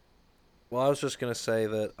 Well, I was just gonna say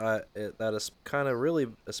that that is kind of really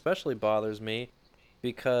especially bothers me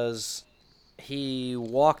because he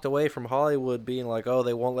walked away from Hollywood being like, oh,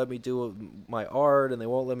 they won't let me do my art and they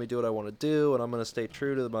won't let me do what I want to do, and I'm gonna stay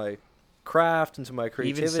true to craft, into my He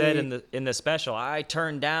creativity. even said in the special, I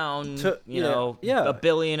turned down, Yeah, $1.5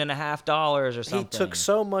 billion or something. He took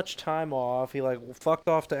so much time off. He like fucked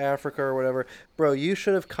off to Africa or whatever. Bro, you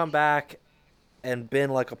should have come back and been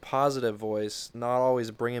like a positive voice, not always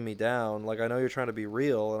bringing me down. Like, I know you're trying to be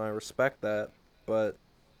real, and I respect that, but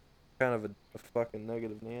kind of a fucking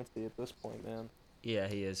negative Nancy at this point, man. Yeah,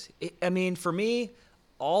 he is. I mean, for me,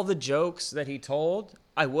 all the jokes that he told,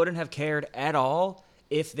 I wouldn't have cared at all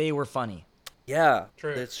if they were funny. Yeah,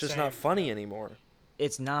 True, it's just same. not funny anymore.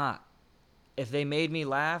 It's not. If they made me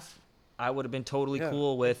laugh, I would have been totally Yeah.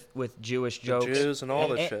 cool with Jewish The jokes. Jews and all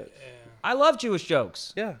this And- shit. Yeah. I love Jewish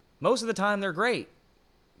jokes. Yeah. Most of the time, they're great.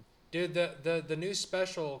 Dude, the new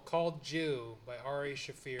special called Jew by Ari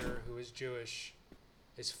Shafir, who is Jewish,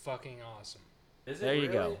 is fucking awesome. There you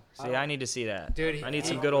go. See, I need to see that. Dude, I need he-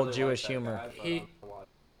 some good old Jewish humor. He-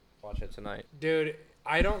 Watch it tonight. Dude,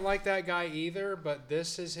 I don't like that guy either, but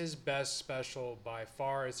this is his best special by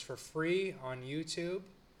far. It's for free on YouTube.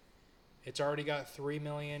 It's already got 3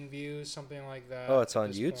 million views, something like that. Oh, it's at on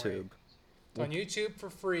this YouTube. point. It's on YouTube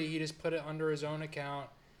for free. He just put it under his own account,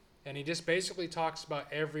 and he just basically talks about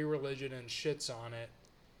every religion and shits on it,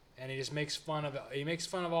 and he just makes fun of it. He makes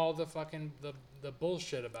fun of all the fucking the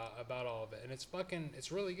bullshit about all of it, and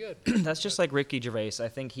it's really good. That's just like Ricky Gervais. I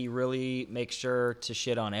think he really makes sure to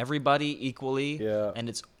shit on everybody equally. Yeah. And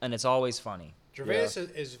it's always funny. Gervais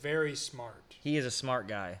is very smart. He is a smart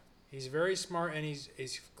guy. He's very smart, and he's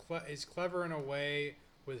clever in a way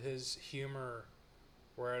with his humor,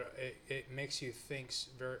 where it makes you think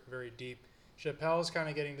very very deep. Chappelle's kind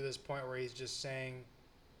of getting to this point where he's just saying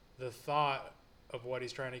the thought of what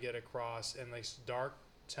he's trying to get across in this dark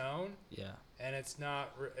tone, Yeah. and it's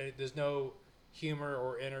not. There's no humor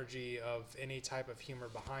or energy of any type of humor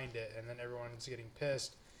behind it, and then everyone's getting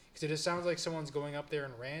pissed because it just sounds like someone's going up there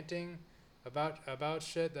and ranting about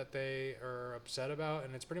shit that they are upset about,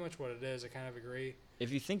 and it's pretty much what it is. I kind of agree.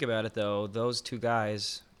 If you think about it, though, those two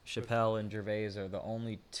guys, Chappelle and Gervais, are the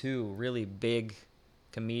only two really big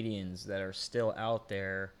comedians that are still out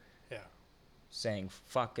there Yeah. saying,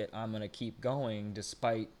 fuck it, I'm going to keep going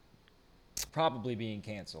despite probably being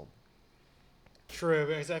canceled. True,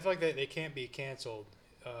 because I feel like they can't be canceled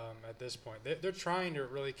at this point. They're trying to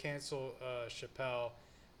really cancel Chappelle.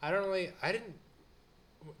 I didn't.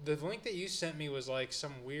 The link that you sent me was like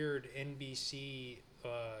some weird NBC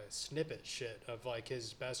snippet shit of like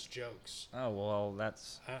his best jokes. Oh, well,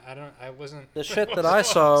 that's... I wasn't. The shit that I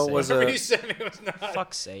saw was Whatever a you sent me was not.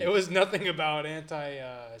 Fuck's sake. It was nothing about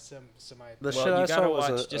Semite. the Well, shit you I gotta saw was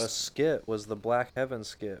watch a just- skit. Was the Black Heaven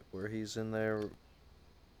skit where he's in there.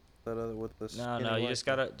 That other with the No, skinny you white just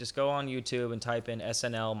guy. gotta just go on YouTube and type in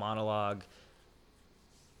SNL monologue.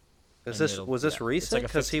 Is and this it'll- was this yeah, it's recent? like a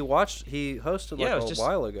Because he hosted Yeah, it like was a just-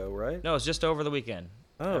 while ago, right? No, it's just over the weekend.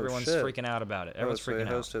 Oh, Everyone's shit. freaking out about it. Oh, Everyone's so he freaking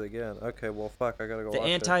out. hosted again. Okay, well, fuck, I gotta go The watch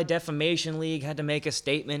it. Anti-Defamation League had to make a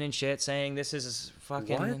statement and shit saying this is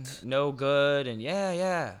fucking What? no good, and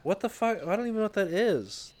yeah. What the fuck? I don't even know what that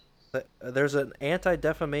is. There's an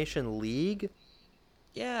anti-defamation league?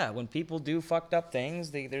 Yeah, when people do fucked up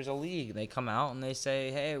things, there's a league. They come out and they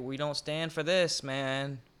say, hey, we don't stand for this,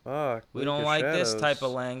 man. Fuck. We League don't of like this Shadows. type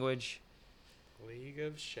of language. League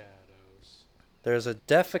of Shadows. There's a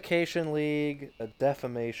defecation league, a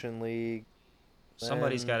defamation league.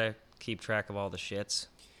 Somebody's then- got to keep track of all the shits.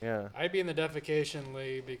 Yeah. I'd be in the defecation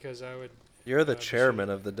league because I would. You're the just- chairman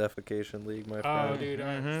of the defecation league, my Oh, friend. dude, I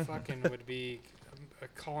Mm-hmm. fucking would be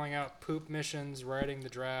calling out poop missions, writing the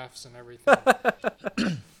drafts, and everything.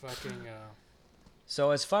 Fucking. So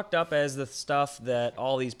as fucked up as the stuff that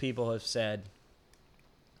all these people have said,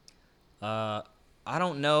 I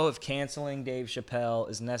don't know if canceling Dave Chappelle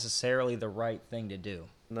is necessarily the right thing to do.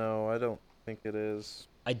 No, I don't think it is.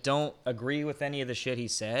 I don't agree with any of the shit he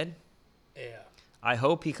said. Yeah. I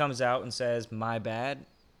hope he comes out and says, my bad.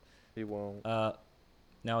 He won't.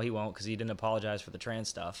 No, he won't, because he didn't apologize for the trans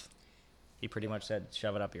stuff. He pretty much said,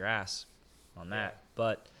 shove it up your ass on that. Yeah.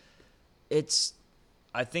 But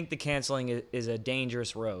I think the canceling is a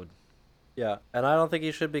dangerous road. Yeah, and I don't think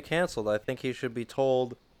he should be canceled. I think he should be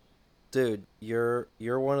told, dude, you're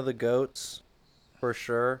one of the goats, for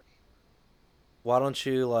sure. Why don't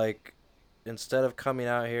you, like, instead of coming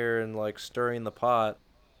out here and, like, stirring the pot,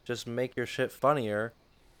 just make your shit funnier,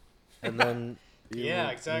 and then Yeah,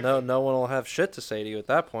 exactly. no one will have shit to say to you at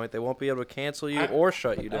that point. They won't be able to cancel you or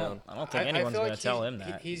shut you down. I don't think I anyone's feel going like to tell him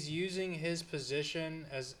that. He's using his position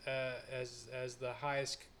as the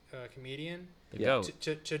highest comedian The Yeah. goat.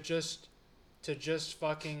 to just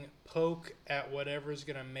fucking poke at whatever's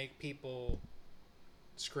gonna make people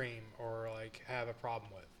scream or like have a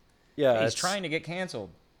problem with. Yeah, He's it's- trying to get canceled.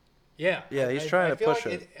 Yeah. Yeah, he's trying to feel push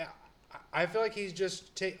like it. I feel like he's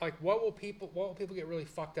just like what will people get really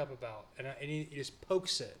fucked up about, and he just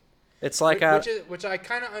pokes it. It's like which I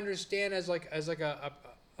kind of understand as like a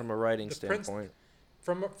from a writing the standpoint.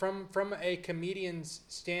 From a comedian's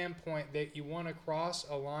standpoint, that you want to cross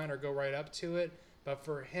a line or go right up to it, but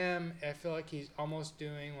for him, I feel like he's almost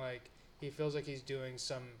doing he feels like he's doing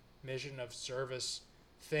some mission of service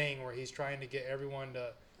thing where he's trying to get everyone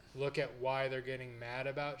to look at why they're getting mad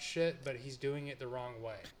about shit, but he's doing it the wrong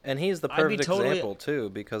way. And he's the perfect example too,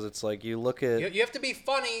 because it's like you look at. You have to be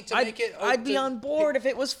funny to make it. I'd be on board if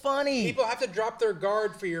it was funny. People have to drop their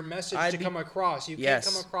guard for your message to come across. You can't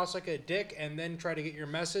come across like a dick and then try to get your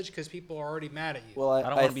message because people are already mad at you. Well, I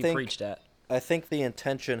don't want to be preached at. I think the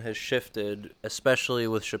intention has shifted, especially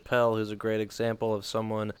with Chappelle, who's a great example of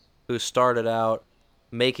someone who started out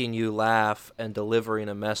making you laugh and delivering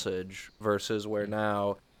a message versus where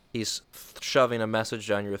now he's shoving a message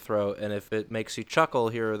down your throat, and if it makes you chuckle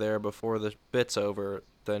here or there before the bit's over,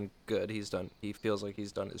 then good, he's done. He feels like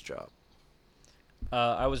he's done his job.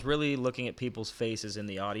 I was really looking at people's faces in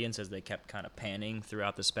the audience as they kept kind of panning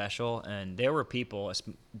throughout the special, and there were people,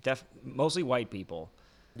 mostly white people,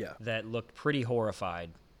 that looked pretty horrified.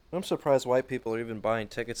 I'm surprised white people are even buying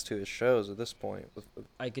tickets to his shows at this point. With the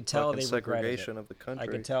I could tell they segregation regretted it. of the country.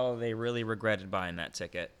 I could tell they really regretted buying that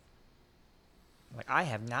ticket. Like, I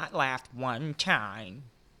have not laughed one time.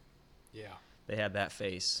 Yeah. They had that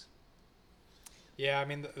face. Yeah, I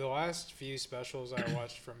mean, the last few specials I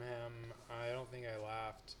watched from him, I don't think I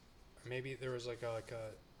laughed. Maybe there was like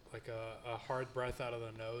a hard breath out of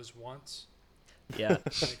the nose once. Yeah.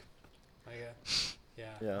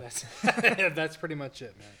 Yeah. That's pretty much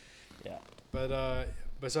it, man. Yeah. But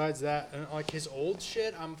besides that, and like his old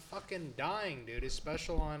shit, I'm fucking dying, dude. His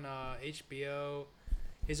special on HBO,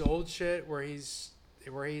 his old shit where he's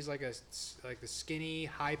like the skinny,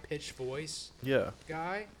 high pitched voice. Yeah.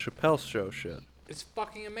 Guy. Chappelle's show shit. It's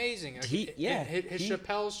fucking amazing. Like, His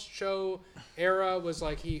Chappelle's show era was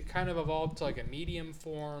like he kind of evolved to like a medium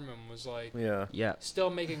form and was like still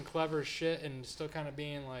making clever shit and still kind of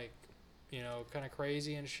being like, you know, kind of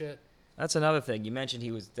crazy and shit. That's another thing. You mentioned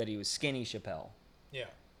he was skinny Chappelle. Yeah.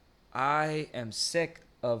 I am sick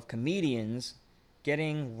of comedians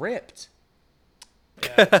getting ripped.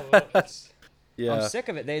 Yeah. I'm sick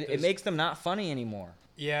of it. It makes them not funny anymore.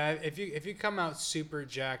 Yeah, if you come out super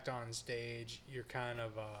jacked on stage, you're kind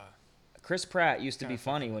of Chris Pratt used to be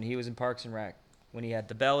funny when he was in Parks and Rec, when he had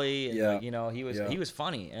the belly and he was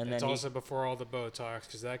funny. And it's then also before all the Botox,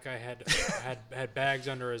 because that guy had bags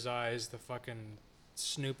under his eyes, the fucking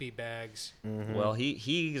Snoopy bags. Mm-hmm. Well,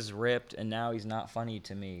 he's ripped and now he's not funny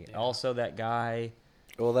to me. Yeah. Also, that guy.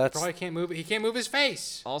 Well, that's probably can't move. He can't move his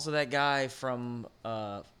face. Also, that guy from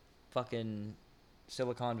fucking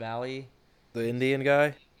Silicon Valley. The Indian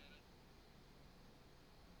guy?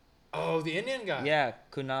 Oh, the Indian guy. Yeah,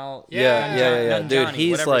 Kunal. Yeah. Dude,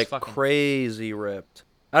 he's like crazy ripped.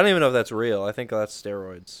 I don't even know if that's real. I think that's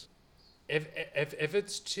steroids. If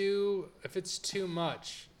it's too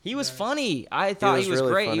much. He was funny. I thought he was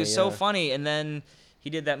really great. Funny, he was so funny. And then he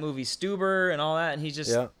did that movie Stuber and all that. And he's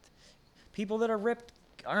just people that are ripped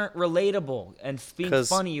aren't relatable. And being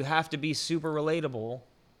funny, you have to be super relatable.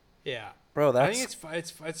 Yeah. Bro, I think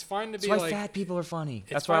it's fine to be that's like. why fat people are funny.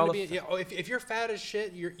 That's why if you're fat as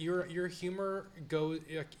shit, your humor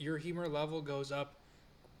level goes up,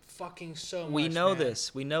 fucking so much. We know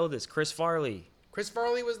this. Chris Farley. Chris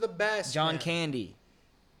Farley was the best. John Candy.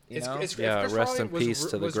 If rest Farley in peace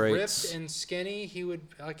to the greats. Ripped and skinny, he would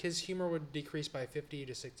his humor would decrease by 50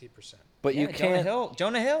 to 60%. But you can't.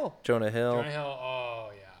 Jonah Hill. Oh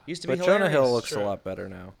yeah. Used to be But hilarious. Jonah Hill looks a lot better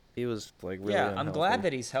now. He was like really. Yeah, unhealthy. I'm glad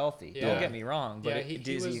that he's healthy. Yeah. Don't get me wrong. But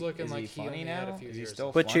he was looking like he funny only had a now. few Is he years.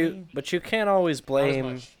 still But funny? you can't always blame.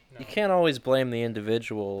 Not as much, no. You can't always blame the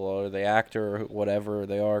individual or the actor or whatever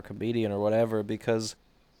they are, comedian or whatever, because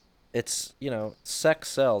it's sex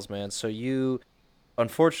sells, man. So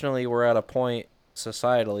unfortunately, we're at a point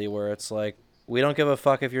societally where it's like we don't give a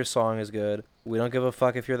fuck if your song is good. We don't give a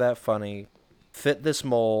fuck if you're that funny. Fit this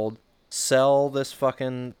mold. Sell this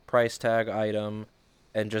fucking price tag item.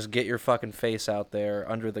 And just get your fucking face out there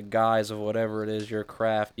under the guise of whatever it is your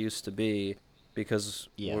craft used to be, because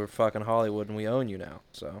we're fucking Hollywood and we own you now.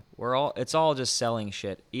 So it's all just selling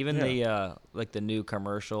shit. Even the the new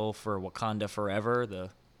commercial for Wakanda Forever.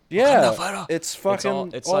 Wakanda Forever. It's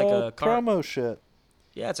fucking it's all like a promo shit.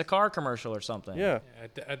 Yeah, it's a car commercial or something. Yeah.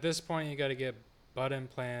 At this point, you got to get butt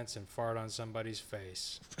implants and fart on somebody's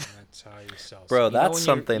face. And that's how you sell. Bro, something. that's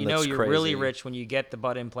something that's you're crazy. really rich when you get the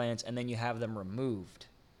butt implants and then you have them removed.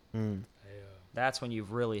 Mm. That's when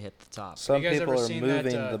you've really hit the top. Some you guys people ever are seen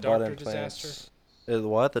moving that, the Dr. butt implants. Disaster?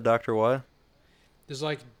 What? The Dr. what? There's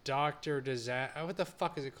like Doctor Disaster. What the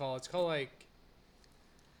fuck is it called? It's called like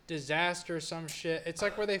Disaster or some shit. It's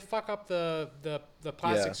like where they fuck up the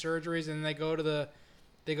plastic surgeries and they go to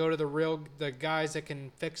the guys that can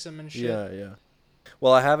fix them and shit. Yeah.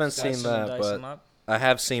 Well, I haven't seen Slice 'em and that, dice 'em but up. I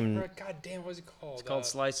have seen God damn, what's it called? It's called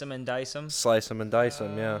Slice 'em and Dice 'em. Slice 'em and Dice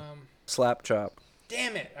 'em, yeah. Slap Chop.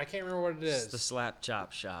 Damn it, I can't remember what it is. It's the Slap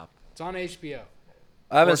Chop Shop. It's on HBO.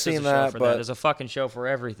 I haven't Of course there's seen a show that, for but there's a fucking show for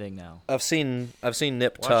everything now. I've seen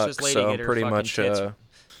Nip Watch Tuck, this lady so get I'm her pretty fucking much tits a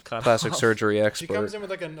cut plastic off. surgery She comes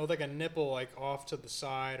expert. in with a nipple like off to the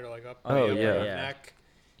side or like up Oh, on yeah. her Yeah. neck.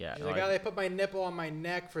 Yeah, She's like, oh, they put my nipple on my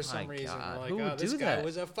neck for some My reason. God, We're who like, would oh, this do guy that?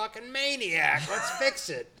 was a fucking maniac. Let's fix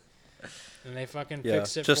it. And they fucking Yeah,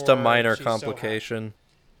 fix it just for a her, minor and she's so happy. complication.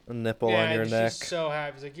 A nipple Yeah, on your and neck. she's so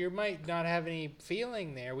happy. He's like, you might not have any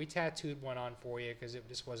feeling there. We tattooed one on for you because it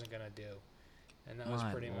just wasn't gonna do. And that was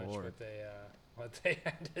My pretty much Lord. what they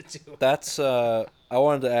had to do. That's I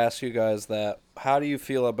wanted to ask you guys that. How do you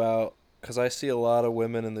feel about, because I see a lot of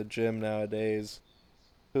women in the gym nowadays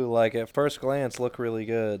who, like, at first glance look really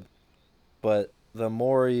good, but the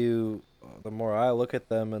more I look at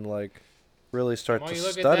them and, like, really start Well, to you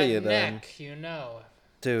look study at that them, neck, you know.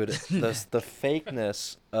 dude, the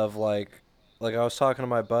fakeness of, like I was talking to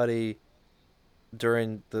my buddy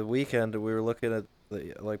during the weekend, we were looking at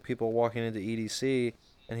like people walking into EDC,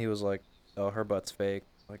 and he was like, "Oh, her butt's fake."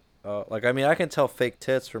 Like I mean, I can tell fake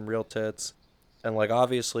tits from real tits, and like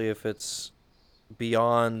obviously if it's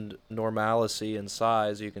beyond normalcy in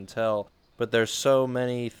size, you can tell. But there's so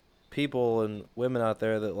many people and women out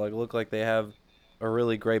there that like look like they have a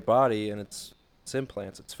really great body, and it's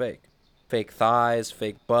implants. It's fake. Fake thighs,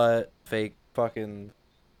 fake butt, fake fucking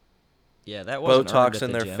Yeah, that wasn't earned Botox at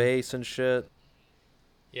in the their gym. face and shit.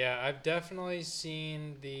 Yeah, I've definitely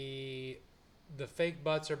seen the fake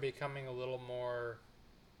butts are becoming a little more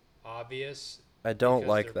obvious. I don't because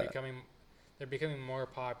like they're that. They're becoming more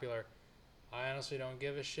popular. I honestly don't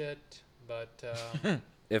give a shit, but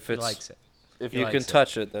If He it's likes it. if He you can likes it.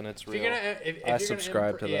 touch it, then it's if real. you're gonna, if I you're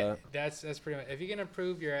subscribe gonna to yeah, that. That's pretty much. If you're gonna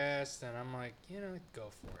prove your ass, then I'm like, go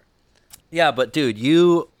for it. Yeah, but dude,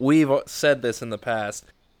 we've said this in the past.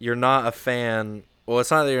 You're not a fan. Well,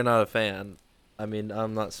 it's not that you're not a fan. I mean,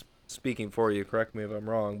 I'm not speaking for you. Correct me if I'm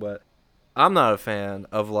wrong, but I'm not a fan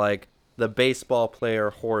of like the baseball player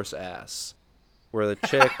horse ass, where the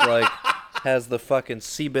chick like has the fucking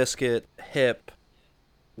Seabiscuit hip,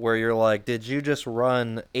 where you're like, did you just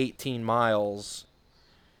run 18 miles?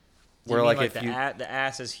 Do you Where mean, like if the you the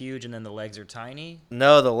ass is huge and then the legs are tiny?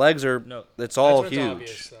 no, the legs are No. it's all That's when huge.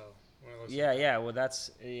 It's obvious, though, when it looks Yeah. Well,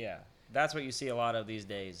 that's what you see a lot of these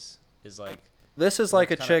days. Is like This is like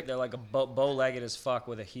a kinda- chick. They're like a bow-legged as fuck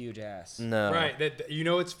with a huge ass. No, right. That you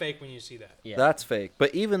know it's fake when you see that. Yeah. that's fake.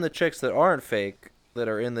 But even the chicks that aren't fake, that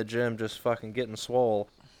are in the gym just fucking getting swole,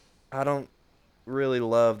 I don't really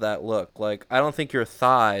love that look. Like, I don't think your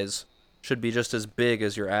thighs should be just as big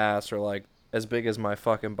as your ass, or like as big as my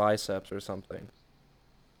fucking biceps or something.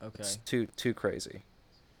 Okay. It's too crazy.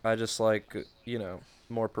 I just like,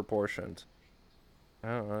 more proportioned. I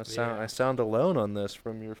don't know. I sound alone on this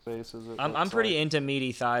from your faces. I'm pretty into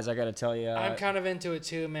meaty thighs. I gotta tell you. I'm kind of into it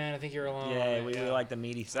too, man. I think you're alone. Yeah, on it, we like the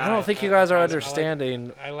meaty thighs. I don't think you guys are I like-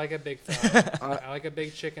 understanding. I like a big thigh. I like a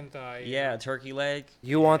big chicken thigh. Yeah, turkey leg.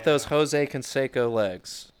 You want those Yeah. Jose Canseco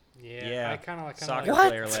legs. Yeah. I kind of like Soccer What?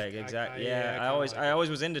 player leg, exactly. yeah, I I always kinda like it.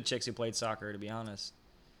 was into chicks who played soccer. To be honest.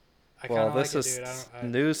 I kinda Well, this like it, is dude. I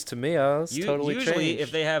don't, news to me. I was totally Usually, changed.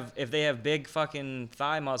 if they have big fucking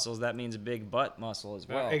thigh muscles, that means a big butt muscle as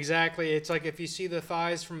well. Exactly. It's like if you see the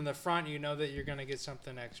thighs from the front, you know that you're gonna get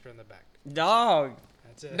something extra in the back. Dog.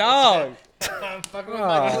 That's it. Dog. I'm fucking with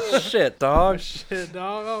my Oh shit, dog. shit,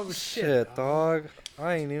 dog. Oh Shit, dog.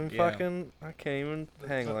 I ain't even Yeah. fucking. I can't even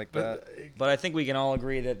hang like that. But I think we can all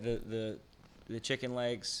agree that the chicken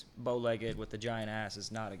legs, bow-legged with the giant ass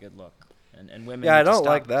is not a good look. And women Yeah, I need to don't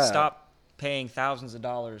like that. Stop paying thousands of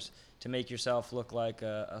dollars to make yourself look like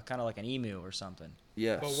a kind of like an emu or something.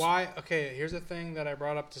 Yes. But why? Okay, here's the thing that I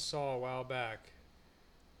brought up to Saul a while back.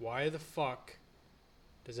 Why the fuck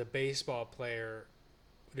does do baseball players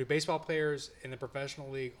in the professional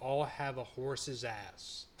league all have a horse's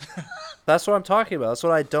ass? That's what I'm talking about. That's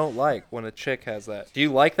what I don't like when a chick has that. Do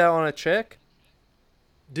you like that on a chick?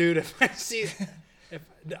 Dude, if I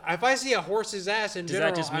see a horse's ass in Does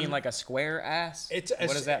general, that just mean I'm- like a square ass? It's What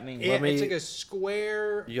does that mean? It's like a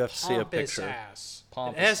square, You have to see a pompous picture. ass.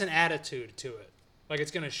 Pompous. It has an attitude to it. Like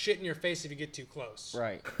it's gonna shit in your face if you get too close.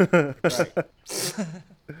 Right. Right.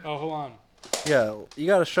 Oh, hold on. Yeah, you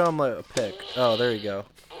gotta show them like a pic. Oh, there you go.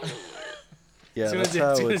 Yeah, As soon that's as it-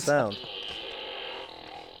 how as it soon would as- sound.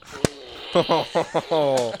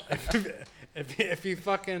 Oh, if you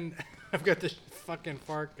fucking, I've got this fucking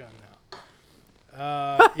fart gun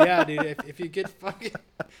now. Yeah, dude. If you get fucking,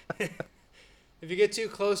 if you get too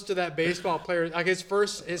close to that baseball player, like his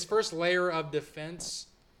first layer of defense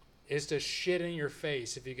is to shit in your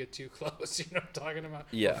face if you get too close. You know what I'm talking about?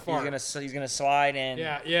 Yeah. Or fart. He's gonna slide in.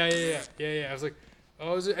 Yeah. I was like,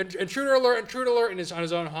 oh, is it intruder alert, and it's on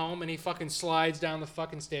his own home, and he fucking slides down the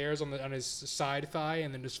fucking stairs on his side thigh,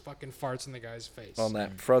 and then just fucking farts in the guy's face. On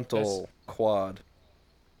that frontal quad.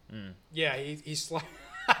 Yeah, he slides.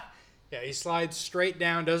 Yeah, he slides straight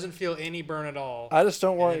down, doesn't feel any burn at all. I just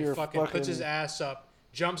don't want and your fucking puts his ass up,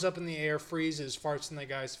 jumps up in the air, freezes, farts in the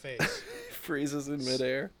guy's face. freezes in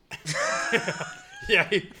midair. Yeah,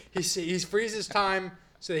 he freezes time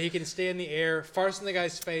so that he can stay in the air, farts in the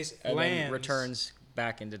guy's face, And lands, then returns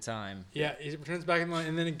back into time. Yeah, he returns back in line,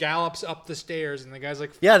 and then he gallops up the stairs, and the guy's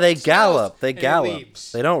like, Yeah, they "Fuck gallop. yourself," They and he gallop.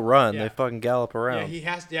 leaves. They don't run. Yeah. They fucking gallop around.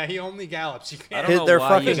 He only gallops. You I can't. don't know Their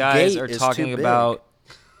why you fucking guys gait are is talking too big. about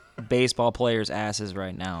baseball players' asses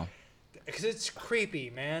right now. Because it's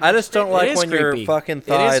creepy, man. I just don't It like is when your creepy. fucking It is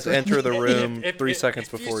thighs creepy. enter the room If- 3 if- seconds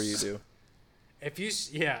if you before you s- do. If you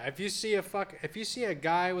see a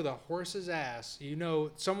guy with a horse's ass, you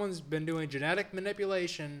know someone's been doing genetic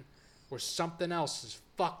manipulation, or something else is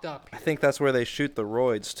fucked up. I think that's where they shoot the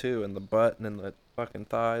roids too, in the butt and in the fucking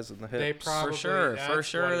thighs and the hips. They probably sure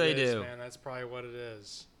that's they what it is, do. Man, that's probably what it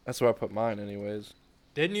is. That's where I put mine, anyways.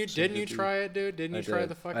 Didn't you good try it, dude? Didn't you I try did.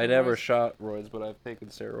 the fucking? I never roids? shot roids, but I've taken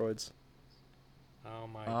steroids. Oh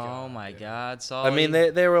my god. Oh my dude. God, Saul. I mean,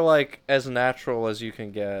 they were like as natural as you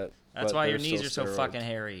can get. That's but why they're your knees still are so steroids. fucking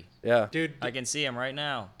hairy. Yeah. Dude, I can see them right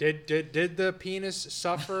now. did the penis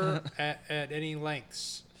suffer at any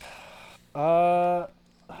lengths? I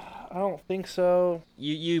don't think so.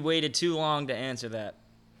 You waited too long to answer that.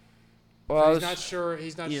 Well, I He's was, not sure.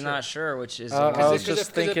 He's not He's sure. not sure, which is I was Because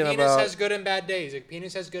just a thinking penis about- has good and bad days. A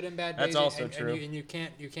penis has good and bad days. That's also and, true. And you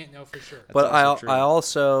can't know for sure. That's but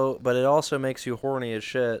also true. but it also makes you horny as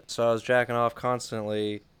shit. So I was jacking off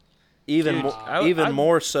constantly, even Dude, even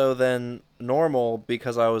more so than normal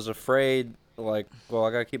because I was afraid. Like, well,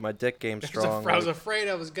 I gotta keep my dick game I strong. was like- afraid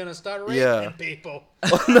I was gonna start raping Yeah. people.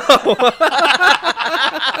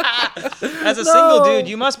 As a single dude,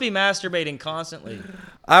 you must be masturbating constantly.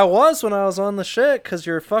 I was when I was on the shit because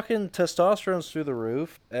your fucking testosterone's through the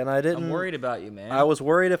roof, and I didn't. I'm worried about you, man. I was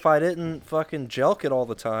worried if I didn't fucking jelk it all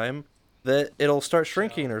the time that it'll start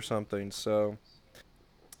shrinking or something. So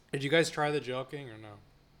Did you guys try the joking or no?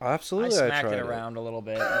 I absolutely, I, smacked tried it around a little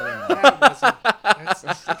bit. You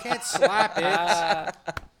can't slap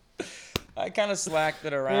it. I kind of slacked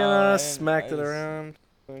it around. Yeah, I smacked it just around.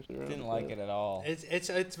 Didn't like it at all.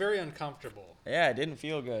 It's very uncomfortable. Yeah, it didn't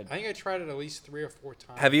feel good. I think I tried it at least 3 or 4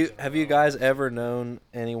 times. Have you in a row. guys ever known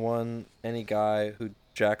any guy who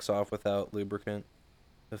jacks off without lubricant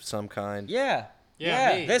of some kind? Yeah.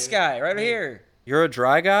 Yeah, Yeah, me, this dude. guy right Me. here. You're a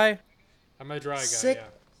dry guy? I'm a dry guy. Sick. Yeah.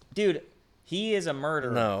 Dude, he is a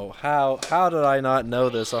murderer. No. How did I not know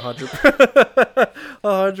this 100%?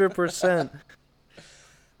 100%.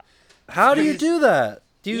 How do you do that?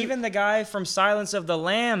 Do you Even the guy from Silence of the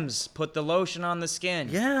Lambs put the lotion on the skin.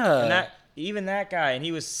 Yeah. And even that guy, and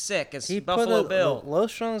he was sick as He Buffalo put Bill.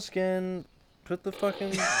 lotion on the skin, put the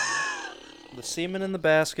fucking the semen in the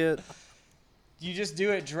basket. You just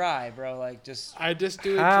do it dry, bro. Like just I just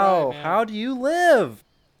do it How? dry, man. How do you live?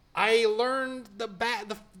 I learned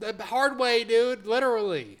the hard way, dude.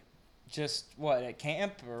 Literally. what at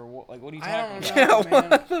camp or what, like what are you I talking don't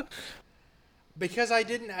about? know, man. Because I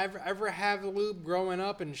didn't ever have lube growing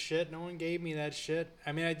up and shit. No one gave me that shit.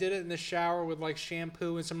 I mean, I did it in the shower with like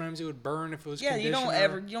shampoo, and sometimes it would burn if it was Yeah, you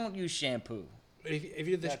conditioner. don't use shampoo. If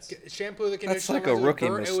you did the That's- shampoo, the That's conditioner, like a it would rookie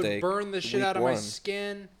burn, It mistake, would burn the shit week out of my one.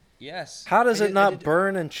 skin. Yes. How does I it did- not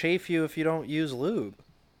burn and chafe you if you don't use lube?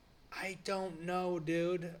 I don't know,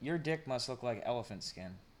 dude. Your dick must look like elephant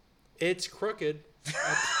skin. It's crooked.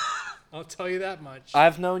 I'll tell you that much.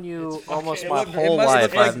 I've known you It's almost fucking- my it whole must life.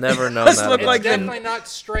 look like- I've never known must that. look It's about like you. the- definitely not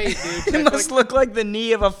straight, dude. It must look like the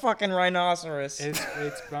knee of a fucking rhinoceros. It's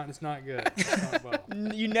not good. It's not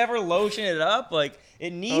well. You never lotion it up. Like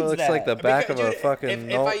it needs Oh, it looks that. like the back Because, of a dude,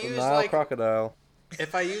 fucking if I use, Nile like- crocodile.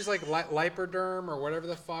 If I use like Lipoderm or whatever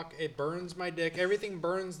the fuck, it burns my dick. Everything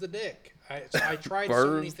burns the dick. I tried so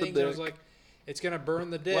many Burns the things. And I was dick. like, it's gonna burn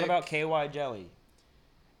the dick. What about KY jelly?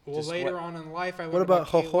 Well, just later what- on in life, I What learned about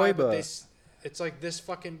KY, but jojoba? it's like this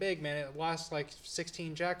fucking big, man. It lasts like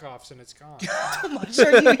 16 jackoffs and it's gone. How much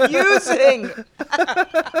are you using?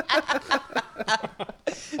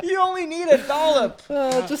 You only need a dollop.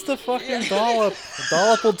 Just a fucking dollop. A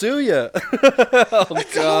dollop will do you. Oh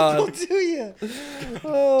god. Do you?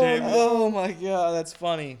 Oh, Damn. Oh my god, that's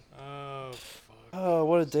funny. Oh Oh,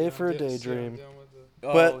 what a day for a See, I'm daydream. dealing with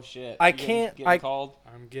Oh But shit! I You getting- can't- getting I- called.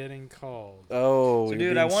 I'm getting called. Oh, So, you're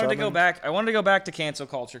dude, I being wanted to go summoned? back. I wanted to go back to cancel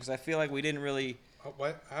culture because I feel like we didn't really.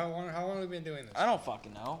 What? How long have we been doing this? I don't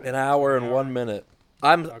fucking know. An hour and An hour. 1 minute.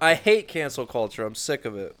 I Okay. hate cancel culture. I'm sick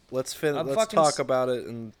of it. Let's I'm let's fucking talk s- about it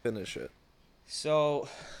and finish it. So,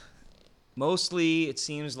 mostly it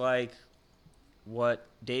seems like what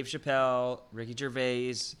Dave Chappelle, Ricky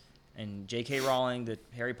Gervais, and J.K. Rowling, the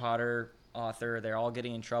Harry Potter author, they're all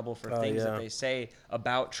getting in trouble for Oh, things yeah. that they say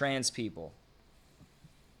about trans people.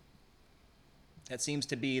 That seems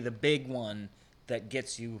to be the big one that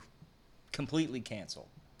gets you completely canceled.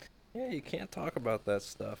 Yeah, you can't talk about that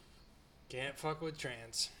stuff. Can't fuck with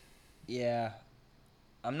trans. Yeah.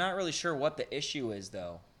 I'm not really sure what the issue is,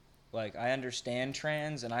 though. Like, I understand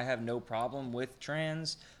trans, and I have no problem with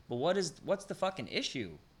trans, but what's the fucking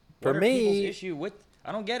issue? For What are me- people's issue with?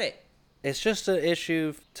 I don't get it. It's just an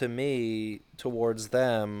issue to me towards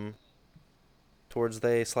them, towards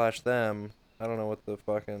they/them. I don't know what the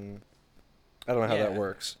fucking. I don't know how that Yeah.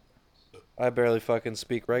 works. I barely fucking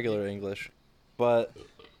speak regular English. But,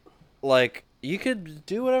 like, you could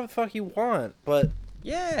do whatever the fuck you want, but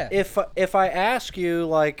Yeah. if I ask you,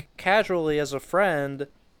 like, casually as a friend,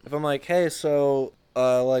 if I'm like, hey, so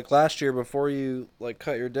like last year before you like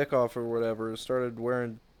cut your dick off or whatever, started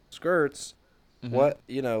wearing skirts, what,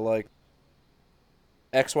 you know, like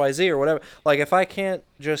XYZ or whatever, like, if I can't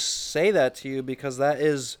just say that to you because that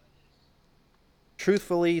is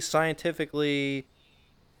truthfully, scientifically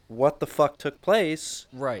what the fuck took place.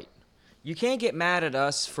 Right. You can't get mad at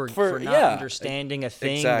us for not yeah, understanding a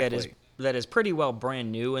thing exactly. that is pretty well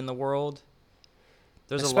brand new in the world.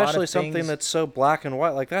 There's Especially a lot of something things, that's so black and white.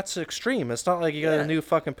 Like, that's extreme. It's not like you got Yeah. a new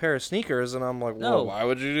fucking pair of sneakers and I'm like, whoa, No. why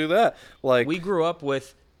would you do that? Like, we grew up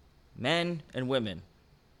with men and women.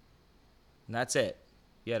 And that's it.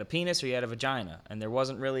 You had a penis or you had a vagina, and there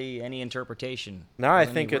wasn't really any interpretation. now I Wasn't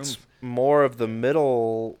any think room it's more of the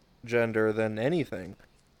middle gender than anything.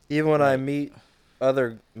 Even when I Right. meet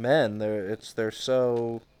other men, they're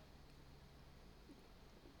so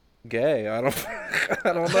gay. I don't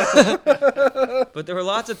I don't know. But there were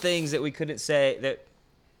lots of things that we couldn't say that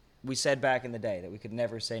we said back in the day that we could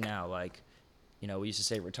never say now. Like, you know, we used to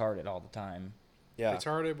say retarded all the time. Yeah.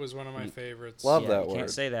 Retarded was one of my favorites. Love Yeah, that you word. can't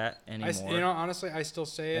say that anymore. You know, honestly, I still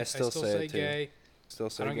say it. I still say it too. gay. Still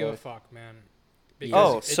say I don't gay. give a fuck, man.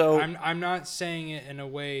 Oh, Because so- I'm not saying it in a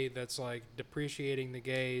way that's like depreciating the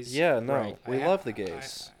gays. Yeah, no. Right. We I love the ha-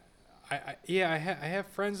 gays. I have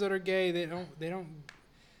friends that are gay. They don't.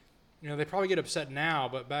 You know, they probably get upset now,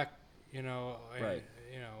 but back, you know, Right.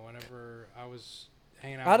 you know, whenever I was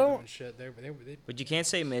hanging out I with them don't- and shit, they But you can't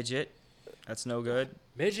say midget. That's no good.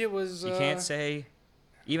 midget was. You can't say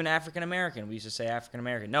even African American. We used to say African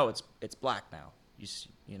American. No, it's black now.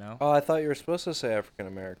 You know. Oh, I thought you were supposed to say African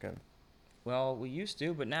American. Well, we used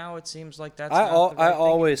to, but now it seems like that's. I not the right I thing.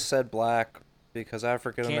 always said black because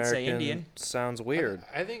African Can't say American Indian. sounds weird.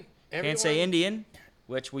 I think everyone, Can't say Indian,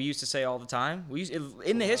 which we used to say all the time.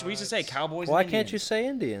 In the history, we used to say cowboys. Why and can't you Indians. say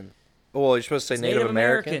Indian? Well, you're supposed to say It's Native Native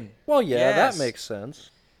American. American. Well, yeah, Yes. that makes sense.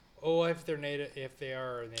 Oh, if they're native, if they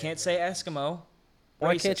are. Native Can't say Americans. Eskimo.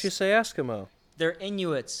 Why can't Racist. you say Eskimo? They're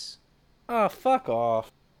Inuits. Oh, fuck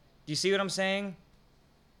off. Do you see what I'm saying?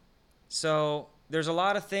 So there's a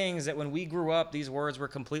lot of things that when we grew up, these words were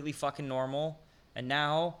completely fucking normal. And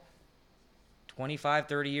now, 25,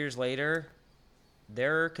 30 years later,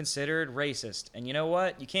 they're considered racist. And you know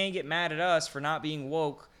what? You can't get mad at us for not being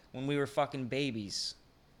woke when we were fucking babies.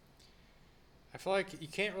 I feel like you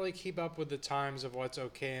can't really keep up with the times of what's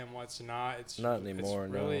okay and what's not. It's Not anymore,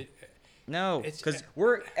 It's no. really, No, It's- because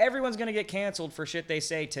everyone's gonna get canceled for shit they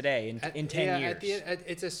say today in 10 years.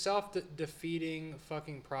 it's a self-defeating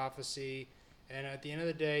fucking prophecy, and at the end of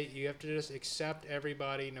the day, you have to just accept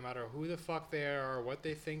everybody, no matter who the fuck they are, what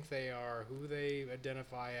they think they are, who they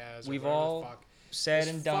identify as. or We've whatever the all fuck. said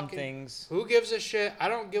Just and done fucking- things. Who gives a shit? I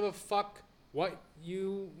don't give a fuck what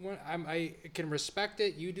you want. I can respect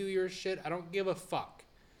it. You do your shit. I don't give a fuck.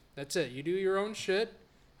 That's it. You do your own shit.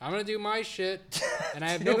 I'm gonna do my shit, and I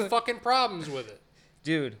have no fucking problems with it.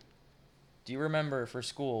 Dude, do you remember for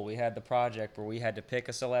school we had the project where we had to pick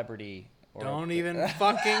a celebrity? Or Don't even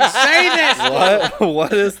fucking say this. What?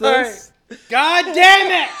 What is this? God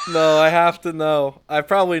damn it! No, I have to know. I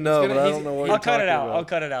probably know, gonna- but I he's- don't know what I'll you're cut it talking out. about. I'll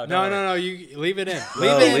cut it out. No, Don't worry. no, you leave it in.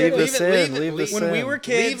 No, leave this in, leave this When we in. were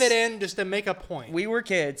kids, Leave it in just to make a point. we were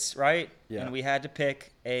kids, right? Yeah. And we had to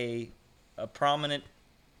pick a prominent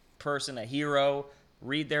person, a hero,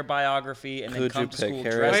 read their biography, and then Could come you to pick school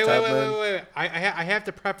Harris dressed. Tubman? I have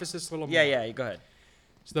to preface this a little more. Yeah, you go ahead.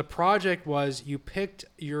 So the project was you picked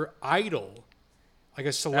your idol like a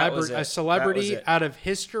was celebrity, it. a That celebrity was it. out of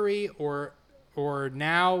history or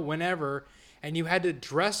now, whenever, and you had to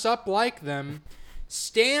dress up like them,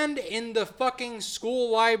 stand in the fucking school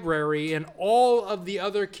library, and all of the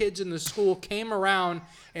other kids in the school came around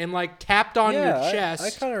and like tapped on your chest. I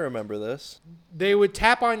kind of remember this. They would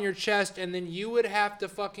tap on your chest, and then you would have to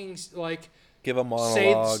fucking like Give a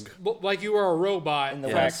say monologue. like you were a robot In the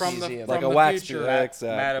from, wax from the museum. from Like a the wax future. museum. Exactly.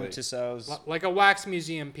 Madame Tussauds. Like a wax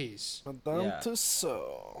museum piece. Madame Yeah.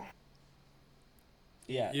 Tussauds.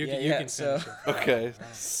 Yeah, You yeah, can, yeah. you can so, finish it. Okay.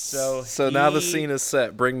 so now the he- scene is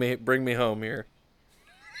set. Bring me home here.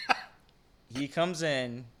 he comes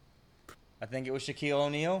in. I think it was Shaquille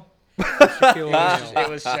O'Neal. Shaquille It O'Neal.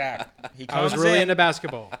 was Shaq. He I was comes really in. into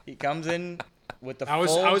basketball. He comes in with the I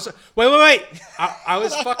was full. wait. I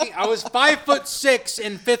was 5'6"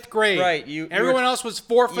 in 5th grade. Right, you Everyone were- else was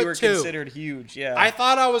You were 4'2". considered huge. Yeah. I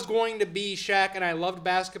thought I was going to be Shaq, and I loved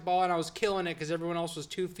basketball, and I was killing it because everyone else was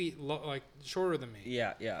 2 feet like shorter than me.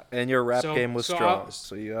 Yeah, yeah. And your rap So- game was so strong, I-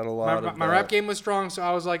 so you had a lot of My that. rap game was strong, so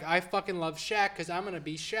I was like, I fucking love Shaq because I'm gonna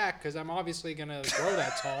be Shaq because I'm obviously gonna grow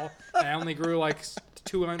that tall. And I only grew like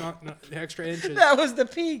 2 extra inches. That was the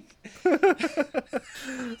peak. That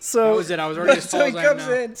So was it. I was already as tall So he as I am comes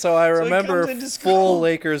now. in. So I he remember comes into full school.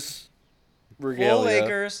 Lakers regalia. Full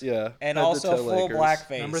Lakers. Yeah. And head to also toe full Lakers.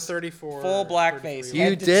 blackface. Number 34. Full or blackface. 33. You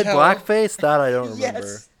Head to did toe. blackface? That I don't remember.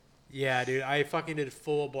 Yes. Yeah, dude. I fucking did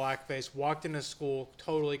full blackface. Walked into school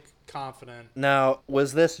totally confident. Now,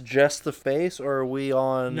 was this just the face, or are we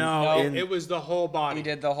on? No, in- it was the whole body. He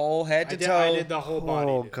did the whole head to I did, toe. I did the whole body.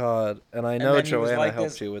 Oh dude. God! And I know then he was Joanna like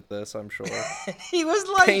helped this. you with this. I'm sure. He was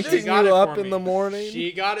like Painting this. got you it up for in me. the morning.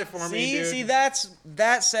 She got it for me, dude. See,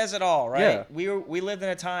 that says it all, right? Yeah. We lived in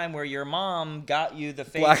a time where your mom got you the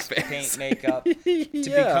face Blackface. paint makeup to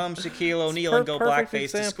Yeah. become Shaquille O'Neal and go perfect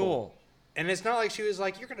blackface to example. school. And it's not like she was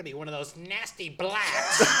like, "You're gonna be one of those nasty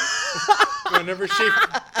blacks." Whenever she,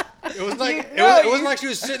 it was like it wasn't like she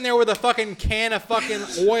was sitting there with a fucking can of fucking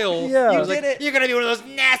oil. Yeah. It was You like, did it. "You're gonna be one of those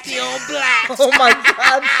nasty old blacks." Oh my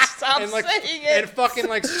God! Stop and like saying and it. fucking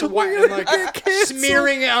like and like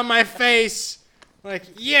smearing it on my face. Like,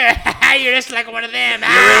 yeah, you're just like one of them.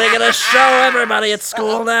 Really gonna show everybody at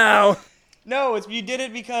school now. No, you did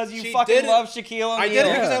it because you She fucking did it. love Shaquille O'Neal. I did it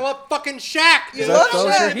Yeah. because I love fucking Shaq. Dude. love I'm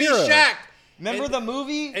Shaq. trying to be Hero. Shaq. Remember and- the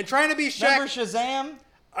movie? And trying to be Remember Shaq. Shazam?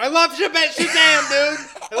 I love Shazam, dude.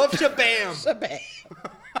 I love Shabam.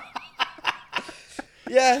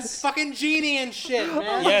 Yes. Fucking genie and shit,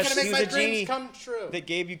 man. Yes, I'm gonna he make was my a dreams genie come true. That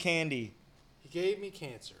gave you candy. He gave me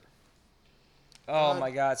cancer. Oh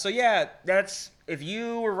my God. So yeah, that's if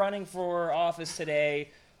you were running for office today,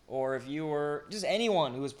 or if you were just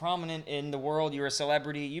anyone who was prominent in the world, you're a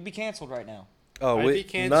celebrity, you'd be canceled right now. Oh, I'd be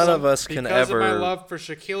canceled none of us can because ever. of my love for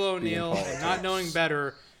Shaquille O'Neal and not knowing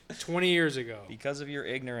better 20 years ago. Because of your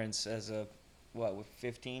ignorance as a,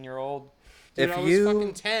 15-year-old? Dude, If I was you-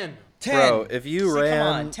 fucking 10. 10. Bro, if you See, ran-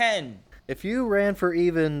 Come on, 10. If you ran for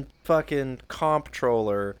even fucking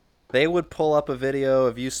comptroller, they would pull up a video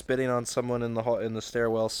of you spitting on someone in the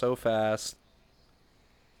stairwell so fast.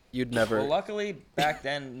 You'd never. Well, luckily, back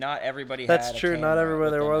then, not everybody That's had a true, not camera everybody-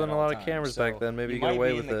 with there them wasn't at a lot all of times, cameras back then. Maybe you get might away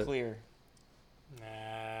be with in the it. clear. Nah.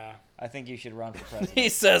 I think you should run for president. He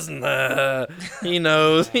says nah. He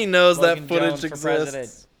knows. He knows that Logan footage Jones for exists.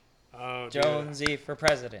 president. Oh, dude. Jonesy for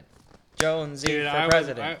president. Jonesy Dude, for I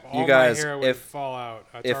president. Would, all You guys, my hair would if- fall out.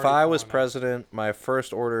 It's If already I was fallen out. president, my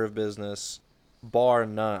first order of business, bar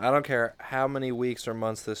none, I don't care how many weeks or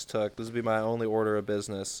months this took, this would be my only order of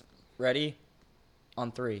business. Ready?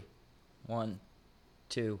 On 3. 1,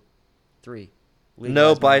 2, 3. No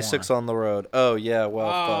Legalize bicycles marijuana. on the road. Oh yeah, well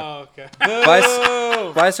Oh, okay.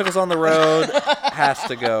 Boo! bicycles on the road has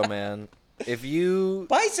to go, man. If you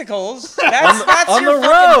Bicycles? That's on your the fucking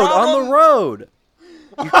road, problem? on the road,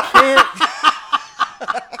 you can't.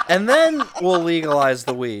 And then we'll legalize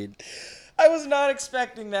the weed. I was not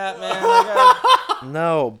expecting that, man. I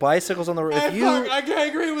No, bicycles on the road. If you I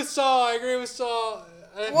agree with Saul. I agree with Saul.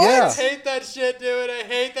 Yeah. I hate that shit, dude. I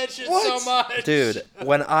hate that shit so much. Dude,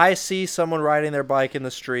 when I see someone riding their bike in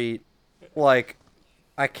the street, like,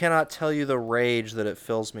 I cannot tell you the rage that it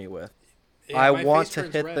fills me with. Yeah, I my want face to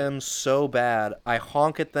turns hit red. them so bad. I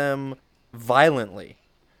honk at them violently,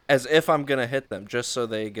 as if I'm gonna hit them, just so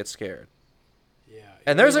they get scared. Yeah.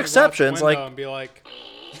 And You there's gotta go out the exceptions, like- window and be like,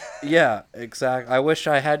 Yeah, exactly. I wish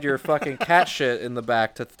I had your fucking cat shit in the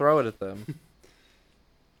back to throw it at them.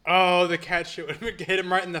 oh, the cat shit would hit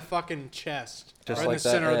him right in the fucking chest, Just right like in the that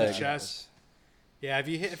center of egg. the chest. Yeah, if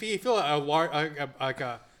you feel like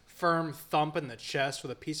a firm thump in the chest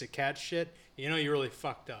with a piece of cat shit, you know you really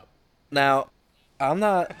fucked up. Now, I'm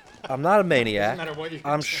not a maniac. Doesn't matter what you.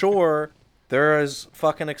 I'm sure There is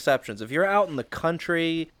fucking exceptions. If you're out in the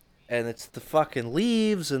country and it's the fucking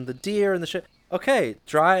leaves and the deer and the shit, okay,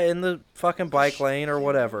 drive in the fucking bike lane or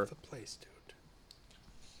whatever. The place, dude.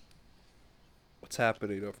 What's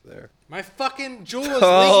happening over there? My fucking jewel is leaking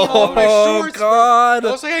all over my shorts. bro. God! It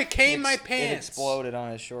looks like I came my It pants. exploded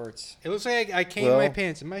on his shorts. It looks like I came Well, my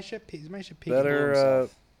pants. And my shit peeking blew Better,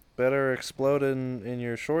 himself. better explode in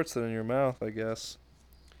your shorts than in your mouth, I guess.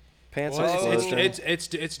 Pants Well, explosion.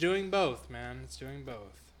 it's doing both, man. It's doing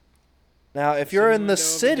both. Now, if you're in the Window over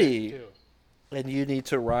there, city too. and you need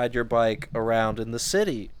to ride your bike around in the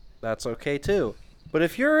city, that's okay too. But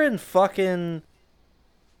if you're in fucking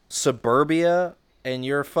suburbia and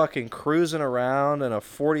you're fucking cruising around in a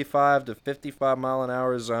 45 to 55 mile an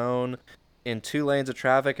hour zone in 2 lanes of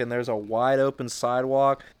traffic and there's a wide open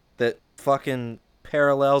sidewalk that fucking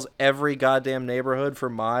parallels every goddamn neighborhood for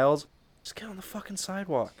miles, just get on the fucking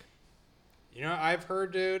sidewalk. You know, I've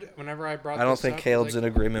heard, dude. Whenever I brought, I don't this think up, Caleb's like, in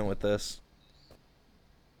agreement with this.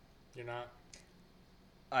 You're not.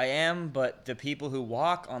 I am, but the people who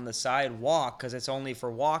walk on the sidewalk, because it's only for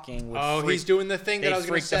walking, would Oh, freak, he's doing the thing that they I was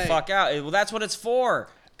gonna freak the say. fuck out. Well, that's what it's for.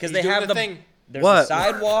 Because He's they doing have the the thing. There's What? the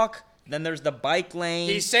sidewalk, then there's the bike lane.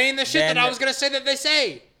 He's saying the shit then that I was gonna say that they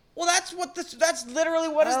say. Well, that's literally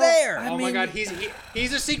what is there. Oh my god,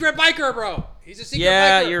 he's a secret biker, bro. He's a secret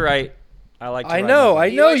Yeah, biker. you're right. I like. To I ride know, my I bike.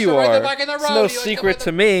 He know likes to you ride the are. bike in the It's road. no He likes to secret ride to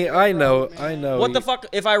the- me. I know, man. I know. What the fuck?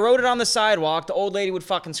 If I rode it on the sidewalk, the old lady would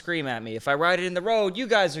fucking scream at me. If I ride it in the road, you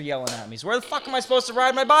guys are yelling at me. So where the fuck am I supposed to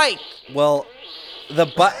ride my bike? Well,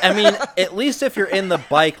 I mean, at least if you're in the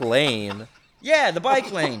bike lane, Yeah, the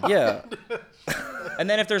bike lane. yeah, And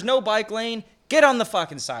then if there's no bike lane, get on the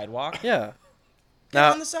fucking sidewalk. yeah. Get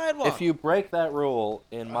Now, on the sidewalk. if you break that rule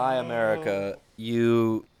in my America,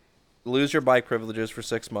 you lose your bike privileges for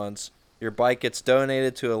 6 months. Your bike gets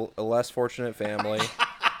donated to a less fortunate family.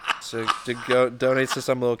 So to go donates to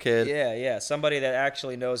some little kid. Yeah, somebody that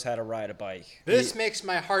actually knows how to ride a bike. This makes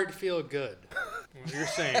my heart feel good. What you're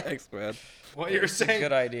saying. Thanks, man. What you're It's a saying.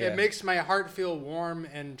 good idea. It makes my heart feel warm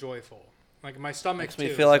and joyful. Like my stomach Makes me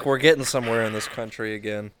too. feel like we're getting somewhere in this country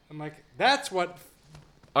again. I'm like, that's what.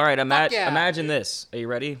 All right, yeah, imagine dude. this. Are you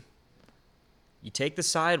ready? You take the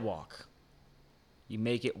sidewalk, you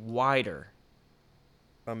make it wider,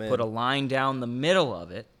 I'm in. put a line down the middle of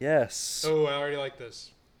it. Yes. Oh, I already like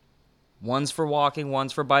this. One's for walking,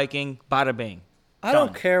 one's for biking. Bada bing. I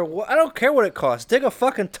don't Done. care. I don't care what it costs. Dig a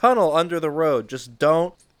fucking tunnel under the road. Just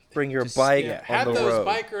don't bring your bike Yeah, on have the those road.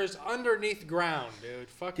 bikers underneath ground, dude.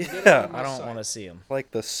 Fucking get Yeah. out of my I don't sight. want to see them.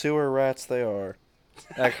 Like the sewer rats they are.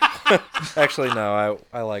 Actually, no.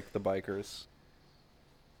 I like the bikers.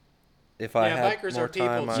 If I Yeah, had bikers more are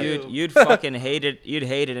people, time, too. You'd fucking hate it. You'd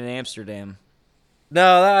hate it in Amsterdam.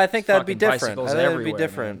 No, I think that'd be Fucking different. bicycles I think it'd be everywhere,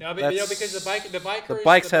 different. No, but, That's- because the bikers. the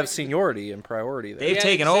bikes the have bike- seniority and priority there. They've Yeah,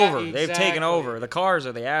 taken exact- over. They've taken exactly. over. The cars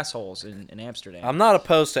are the assholes in Amsterdam. I'm not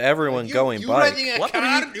opposed to everyone going bike. What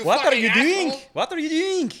are you doing? What are you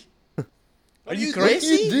doing? Are you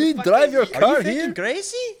crazy? doing? Drive your Are car you here? fucking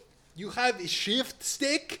crazy? You have a shift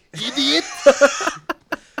stick, idiot.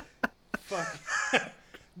 Fuck.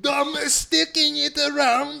 Dumb sticking it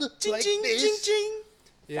around Ching like ching this. ching ching.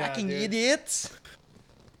 Yeah, Fucking dude. idiots.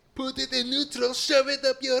 Put it in neutral, shove it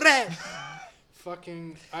up your ass.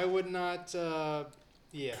 Fucking. I would not.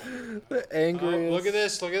 Yeah. The angriest. Look at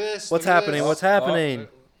this. Look at this. What's look at happening? this. What's happening?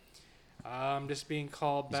 I'm just being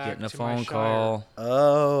called He's back getting a to my phone Shire. call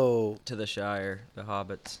Oh, to the Shire. The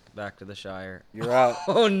hobbits back to the Shire. you're out.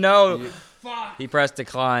 Oh no! Fuck. He pressed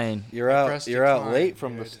decline. You're pressed out. You're out decline, late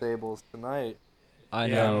from the dude. stables tonight. I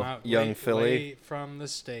Yeah, I'm know. out young late- filly. late from the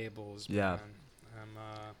stables. Yeah. Man.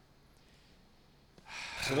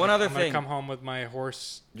 So one other I'm gonna thing. come home with my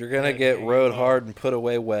horse. You're gonna head get hanging rode low. hard and put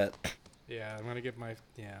away wet. Yeah, I'm gonna get my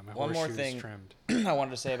One more horseshoes thing. trimmed. I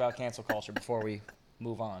wanted to say about cancel culture before we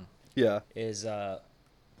move on Yeah. is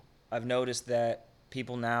I've noticed that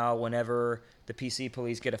people now, whenever the PC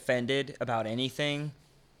police get offended about anything,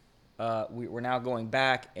 we're now going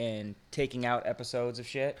back and taking out episodes of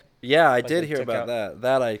shit. Yeah, I Like did they hear took about out- that.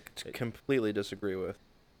 That I completely disagree with.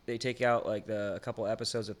 They take out like a couple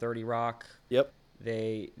episodes of 30 Rock. Yep.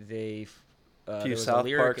 They A there few was South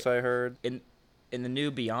lyric Parks I heard. in the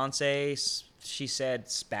new Beyonce. She said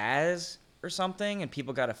spaz or something, and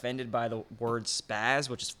people got offended by the word spaz,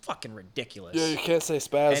 which is fucking ridiculous. Yeah, you can't say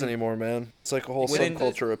spaz And- anymore, man. It's like a whole Within-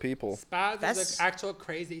 subculture of people. Spaz That's- is an actual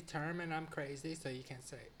crazy term, and I'm crazy, so you can't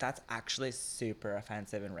say it. That's actually super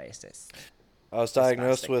offensive and racist. I was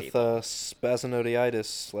diagnosed spastic with people.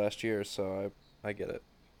 spasmodiitis last year, so I get it.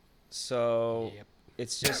 So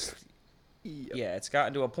it's just, yeah, it's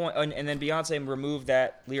gotten to a point, and then Beyonce removed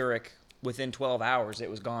that lyric within 12 hours it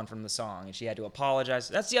was gone from the song, and she had to apologize.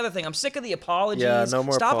 That's the other thing. I'm sick of the apologies. Yeah, no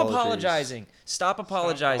more Stop apologies. apologizing. Stop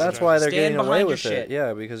apologizing. That's why they're Stand getting away behind your with shit. it.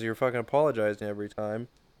 Yeah, because you're fucking apologizing every time.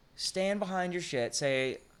 Stand behind your shit.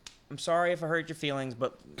 Say, I'm sorry if I hurt your feelings,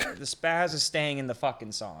 but the spaz is staying in the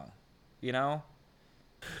fucking song. You know?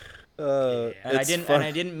 And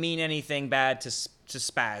I didn't mean anything bad to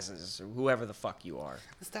spazzes or whoever the fuck you are.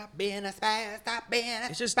 Stop being a spaz. Stop being a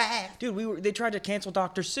It's just, spaz. dude, they tried to cancel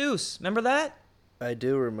Dr. Seuss. Remember that? I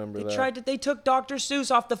do remember that. They took Dr.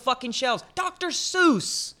 Seuss off the fucking shelves. Dr.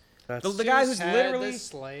 Seuss! That's The guy Seuss who's had literally the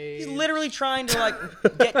slave. he's literally trying to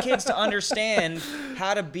like get kids to understand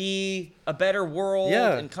how to be a better world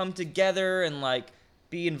Yeah. and come together and like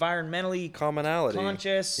be environmentally commonality.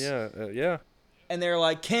 conscious. Yeah, yeah, And they're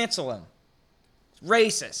like, cancel him. It's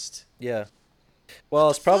racist. yeah. Well,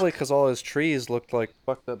 it's probably because all his trees looked like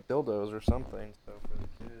fucked up dildos or something. So for the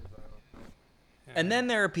kids, I don't know. And then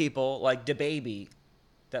there are people like DaBaby,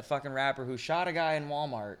 that fucking rapper who shot a guy in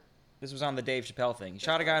Walmart. This was on the Dave Chappelle thing. He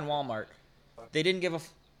shot a guy in Walmart. They didn't give a...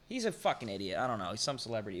 He's a fucking idiot. I don't know. He's some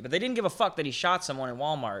celebrity. But they didn't give a fuck that he shot someone in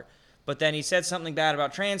Walmart. But then he said something bad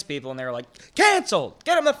about trans people, and they were like, canceled!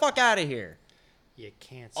 Get him the fuck out of here. You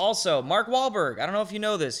can't. Also, Mark Wahlberg, I don't know if you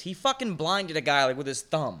know this. He fucking blinded a guy like with his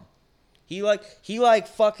thumb. He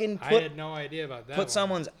fucking I put had no idea about that. put one.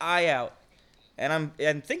 someone's eye out. And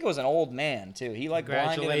I think it was an old man, too. He like blinded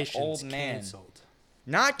an Congratulations, old man. canceled.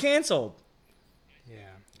 Not canceled. Yeah.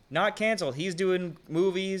 Not canceled. He's doing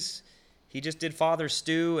movies. He just did Father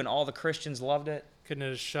Stew, and all the Christians loved it. Couldn't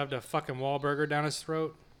have shoved a fucking Wahlburger down his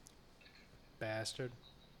throat. Bastard.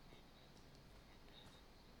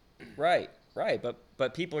 Right.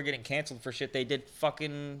 But people are getting canceled for shit they did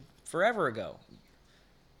fucking forever ago.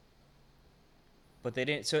 But they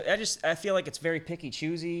didn't. So I feel like it's very picky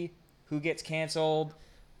choosy who gets canceled.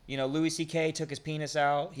 You know, Louis C.K. took his penis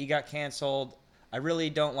out. He got canceled. I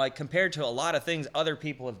really don't like, compared to a lot of things other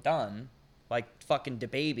people have done, like fucking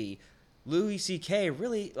DaBaby, Louis C.K.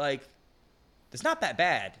 really, like, it's not that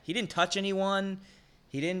bad. He didn't touch anyone.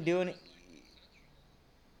 He didn't do any.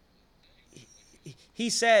 He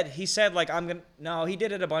said like, I'm gonna. No, he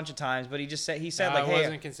did it a bunch of times, but he said like, it hey,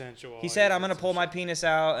 wasn't consensual. he said I'm gonna pull my penis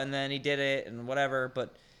out, and then he did it and whatever.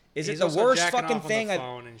 But is He's it the also worst jacking fucking off on thing? the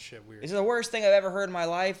phone and shit weird. Is it the worst thing I've ever heard in my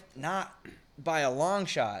life? Not by a long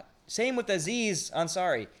shot. Same with Aziz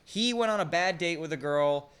Ansari. He went on a bad date with a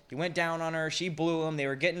girl. He went down on her. She blew him. They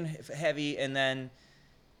were getting heavy, and then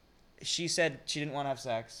she said she didn't want to have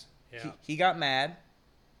sex. Yeah. He got mad.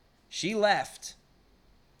 She left,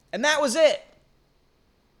 and that was it.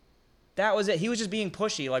 That was it. He was just being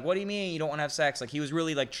pushy. Like, what do you mean you don't want to have sex? Like, he was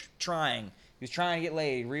really like trying. He was trying to get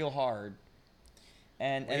laid real hard.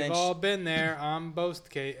 And We've then all been there on both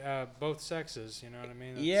sexes. You know what I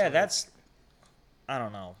mean? I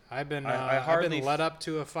don't know. I've been hardly I've been led up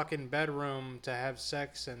to a fucking bedroom to have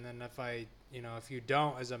sex, and then if you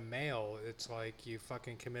don't as a male, it's like you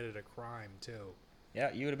fucking committed a crime too.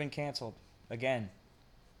 Yeah, you would have been canceled again.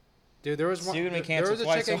 Dude, there was one. So you'd been There was a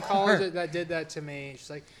canceled chick in twice college over. that did that to me. She's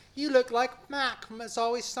like, "You look like Mac from It's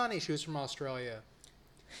Always Sunny." She was from Australia,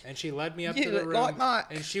 and she led me up You to the look room, like Mac.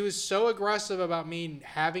 and she was so aggressive about me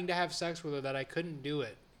having to have sex with her that I couldn't do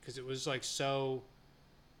it because it was like so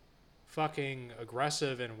fucking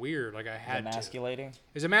aggressive and weird. Like I had to. Emasculating? It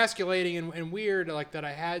was emasculating and weird, like that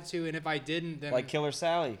I had to, and if I didn't, then Like Killer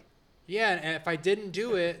Sally. yeah, and if I didn't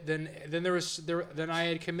do it, then then I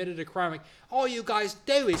had committed a crime. Like, all you guys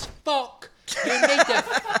do is fuck. You need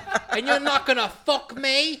to, and you're not gonna fuck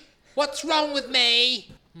me. What's wrong with me?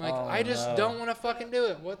 I'm like, I just don't want to fucking do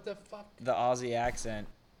it. What the fuck? The Aussie accent.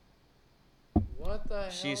 What the hell?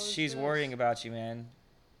 She's is worrying about you, man.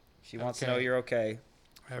 She wants to know Okay. you're okay.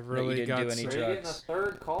 I've you really didn't got do any some- drugs. You're getting a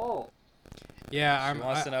third call. Yeah, She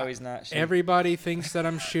wants to know he's not. Everybody thinks that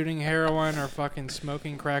I'm shooting heroin or fucking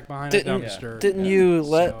smoking crack behind a dumpster. Didn't you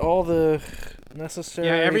let So- all the necessary?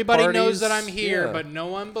 Yeah, everybody parties- knows that I'm here, Yeah. but no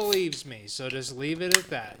one believes me. So just leave it at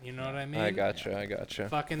that. You know what I mean? I gotcha.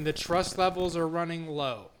 Fucking the trust levels are running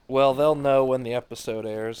low. Well, they'll know when the episode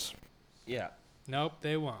airs. Yeah. Nope,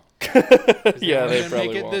 they won't. Yeah, they They probably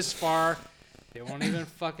make it won't. this far. They won't even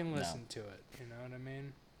fucking listen to it. You know what I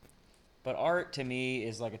mean? But art to me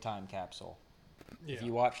is like a time capsule. Yeah. If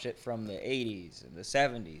you watched it from the 80s and the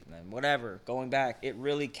 70s and then whatever, going back, it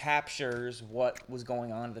really captures what was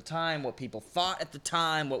going on at the time, what people thought at the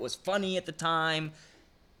time, what was funny at the time.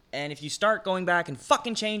 And if you start going back and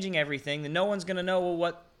fucking changing everything, then no one's going to know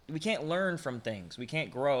what... We can't learn from things. We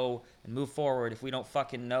can't grow and move forward if we don't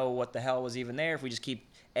fucking know what the hell was even there, if we just keep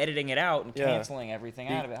editing it out and Yeah. canceling everything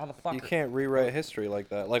out of it. How the fuck... You can't rewrite history like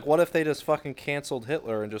that. Like, what if they just fucking canceled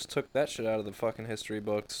Hitler and just took that shit out of the fucking history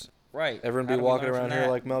books? Right. Everyone How be do we walking learn from around here that?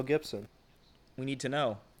 like Mel Gibson. We need to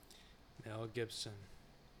know. Mel Gibson.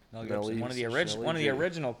 Mel Gibson, one of the Melly's- one of the Shelly G.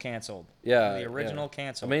 original canceled. Yeah. One of the original yeah. I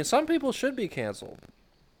canceled. mean, some people should be canceled.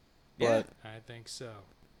 yeah. But I think so.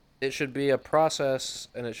 it should be a process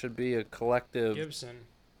and it should be a collective Gibson.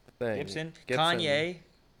 thing. Gibson. Kanye.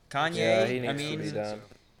 Yeah, he I needs to mean, be done.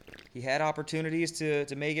 he had opportunities to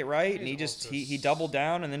make it right, and he He's just also he doubled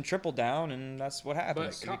down and then tripled down, and that's what But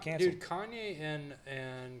happens. He get canceled. dude, Kanye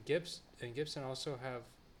and Gibson also have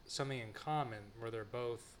something in common where they're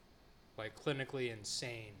both like clinically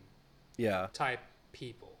insane Yeah. type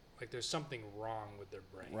people. Like there's something wrong with their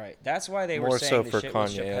brain. Right. That's why they were More saying so the for shit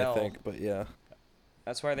with Kanye, Chappelle. I think. But yeah.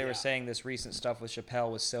 That's why they were Yeah. saying this recent stuff with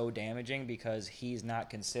Chappelle was so damaging because he's not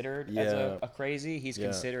considered as Yeah. a crazy. He's Yeah.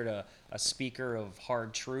 considered a speaker of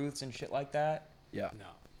hard truths and shit like that. Yeah. No.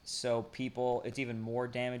 So people, it's even more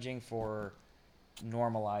damaging for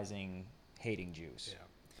normalizing hating Jews. Yeah.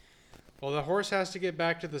 Well, the horse has to get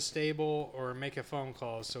back to the stable or make a phone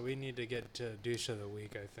call, so we need to get to douche of the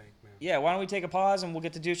week, I think, man. Yeah, why don't we take a pause and we'll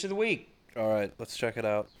get to douche of the week. All right, let's check it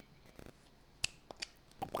out.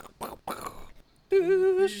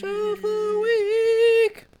 Douche of the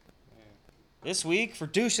week. This week for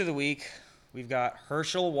douche of the week, we've got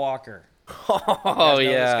Herschel Walker. Oh know this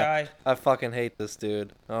yeah, guy? I fucking hate this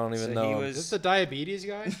dude. I don't even So know he him. Is this was the diabetes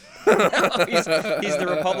guy? he's the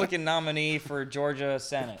Republican nominee for Georgia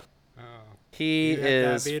Senate. Oh. He You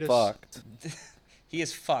have is diabetes? fucked. He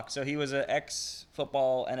is fucked. So he was an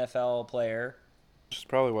ex-football NFL player. Which is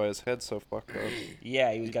probably why his head's so fucked up.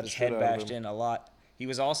 Yeah, he Beat got the his shit head out of bashed him. in a lot. He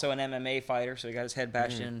was also an MMA fighter, so he got his head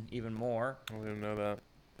bashed in even more. I don't even know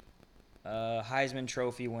that. Heisman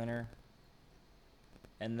Trophy winner.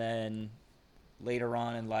 And then later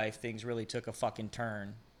on in life, things really took a fucking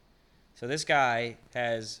turn. So this guy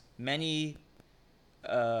has many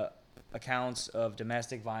accounts of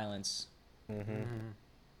domestic violence.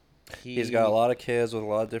 He's got a lot of kids with a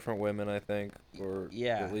lot of different women, I think, or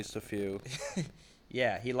Yeah. at least a few.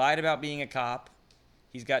 Yeah, he lied about being a cop.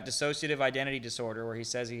 He's got dissociative identity disorder, where he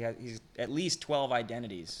says he's at least 12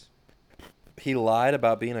 identities. He lied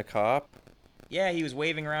about being a cop. Yeah, he was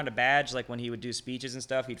waving around a badge, like when he would do speeches and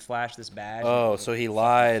stuff. He'd flash this badge. Oh, and it so was he a fucking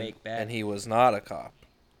lied fake badge. and he was not a cop.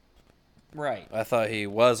 Right. I thought he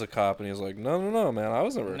was a cop and he was like, no, man, I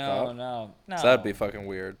was never a cop. No. So that'd be fucking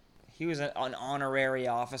weird. He was an honorary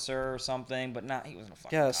officer or something, but not. He wasn't a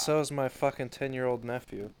fucking Yeah, cop. so is my fucking 10-year-old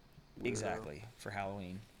nephew. Exactly, for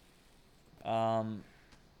Halloween.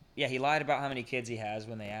 Yeah, he lied about how many kids he has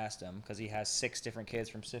when they asked him, because he has 6 different kids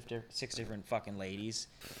from 6 different fucking ladies.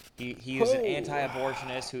 He was an Oh.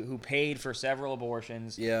 anti-abortionist who paid for several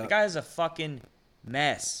abortions. Yeah. The guy is a fucking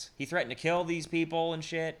mess. He threatened to kill these people and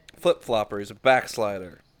shit. Flip-flopper, he's a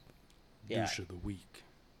backslider. Yeah. Douche of the week.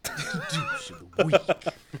 Douche of the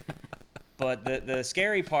week. But the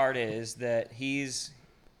scary part is that he's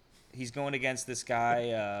going against this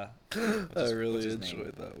guy. I really what's his name?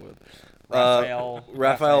 enjoyed that one.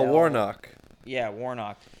 Raphael Warnock. Yeah,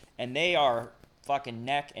 Warnock. And they are fucking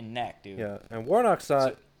neck and neck, dude. Yeah, and Warnock's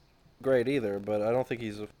not great either, but I don't think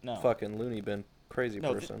he's a No. fucking loony bin crazy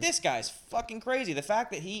No, person. this guy's fucking crazy. The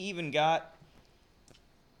fact that he even got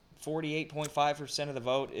 48.5% of the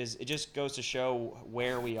vote it just goes to show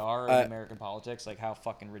where we are in American politics, like how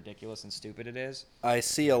fucking ridiculous and stupid it is. I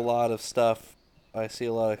see a lot of stuff. I see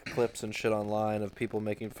a lot of clips and shit online of people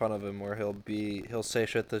making fun of him where he'll say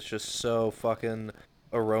shit that's just so fucking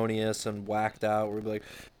erroneous and whacked out. Where he'll be like,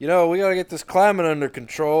 we gotta get this climate under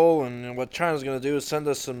control, and what China's gonna do is send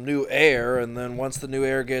us some new air, and then once the new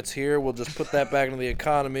air gets here, we'll just put that back into the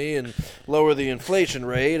economy and lower the inflation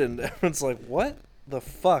rate. And it's like, what the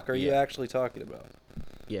fuck are you actually talking about?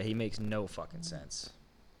 Yeah, he makes no fucking sense.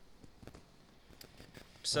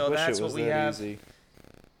 So I wish that's it what was we that have. easy.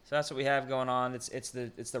 So that's what we have going on. It's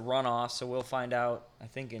the runoff. So we'll find out, I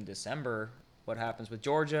think, in December what happens with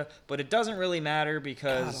Georgia. But it doesn't really matter God,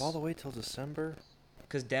 because all the way till December.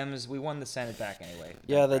 Dems, we won the Senate back anyway.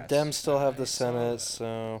 Yeah, the Democrats. Dems still have the I saw Senate, that.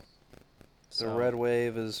 so the So- red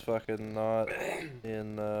wave is fucking not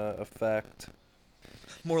in effect.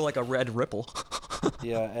 More like a red ripple.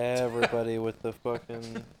 Yeah, everybody with the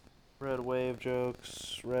fucking red wave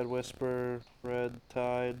jokes, red whisper, red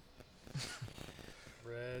tide.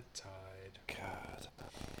 Red Tide. God.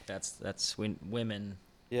 That's when women.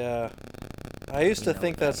 Yeah. I used to know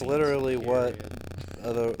think what that that's means. literally what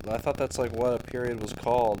Period. I thought that's like what a period was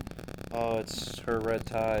called. Oh, it's her red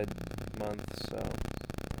tide month, so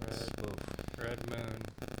Red Moon.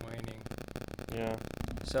 Waning. yeah.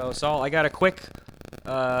 So Saul, I got a quick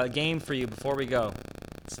game for you before we go.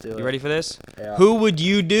 Let's do You ready for this? Yeah. Who would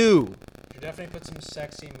you do? You definitely put some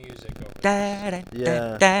sexy music over Yeah.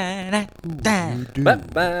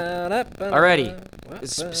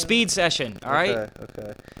 Alrighty. Speed session, alright?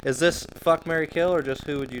 Okay. Is this fuck, marry, kill, or just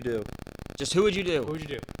who would you do? Just who would you do? What would you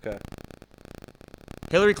do? Okay.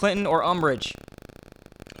 Hillary Clinton or Umbridge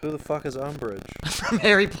Who the fuck is Umbridge? from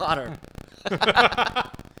Harry Potter? I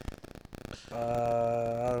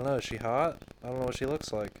don't know. Is she hot? I don't know what she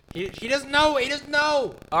looks like. He doesn't know. He doesn't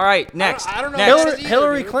know. Alright, next. I don't know. Next. Hillary-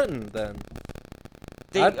 Hillary dude. Clinton, then.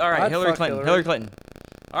 Alright, I'd Hillary fuck Clinton. Hillary. Hillary Clinton.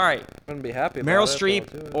 Alright, Wouldn't be happy about Meryl it, but I'll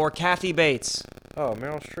Streep do it. or Kathy Bates? Oh,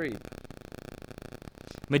 Meryl Streep.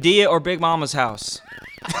 Medea or Big Mama's house?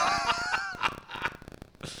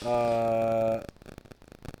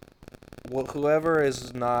 Well, whoever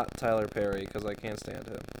is not Tyler Perry, because I can't stand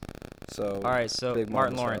him. So. Alright, so Big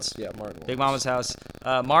Martin Mama's Lawrence. house. Yeah, Martin Lawrence. Big Mama's house.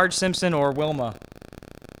 Marge Simpson or Wilma?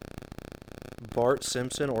 Bart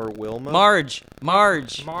Simpson or Wilma? Marge.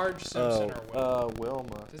 Marge Simpson or Will.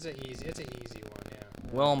 Wilma. It's an easy one,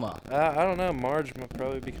 yeah. Wilma. I don't know. Marge would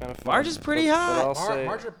probably be kind of fun. Marge is pretty but hot. I'll say,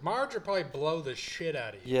 Marge would probably blow the shit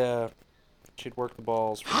out of you. yeah, she'd work the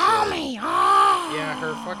balls. For sure. Yeah,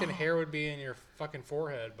 her fucking hair would be in your fucking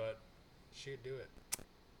forehead, but she'd do it.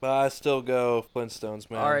 But I still go Flintstones,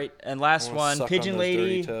 man. Alright, and last I wanna one. suck on Pigeon those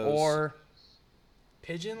Lady dirty toes. or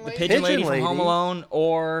Pigeon the Lady? Pigeon Lady from Lady. Home Alone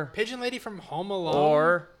or Pigeon Lady from Home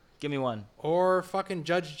Alone? give me one. Or fucking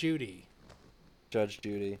Judge Judy. Judge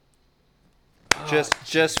Judy. Oh,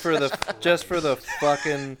 Just for the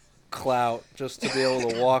fucking clout, just to be able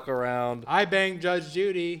to walk around, I banged Judge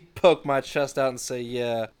Judy. poke my chest out, and say,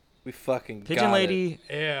 "Yeah, we fucking Pigeon got Lady.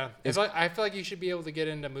 Yeah. I feel like you should be able to get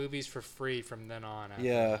into movies for free from then on. It." after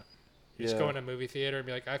Yeah. that. You just go in a movie theater and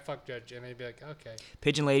be like, I fucked Judge, and they'd be like, okay.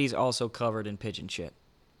 Pigeon Lady's also covered in pigeon shit.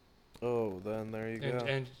 Oh, then there you go.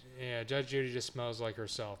 And yeah, Judge Judy just smells like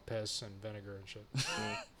herself, piss and vinegar and shit.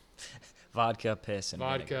 Vodka, piss, and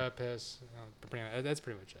Vodka, vinegar. piss. That's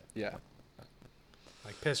pretty much it. Yeah.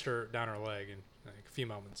 Like pissed her down her leg in like a few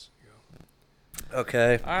moments ago.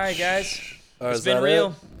 Okay. All right, guys. Is It's been that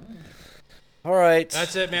real. it? All right.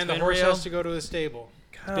 That's it, man. It's The been horse real. has to go to the stable.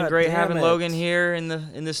 It's been great having Logan here in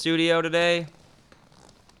the studio today.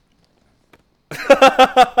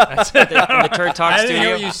 That's it. In the Turd Talk I didn't studio.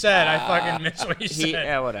 hear what you said. I fucking missed what you said.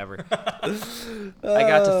 Yeah, whatever. I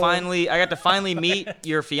got to finally meet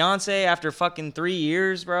your fiance after fucking 3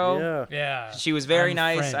 years, bro. Yeah. Yeah. She was very I'm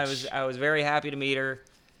nice. French. I was very happy to meet her.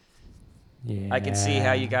 Yeah. I can see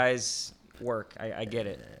how you guys work. I get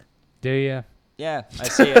it. Do you? Yeah, I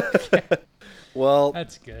see it. Well,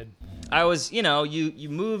 That's good. I was, you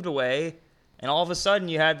moved away, and all of a sudden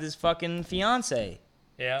you had this fucking fiance.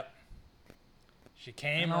 Yep. She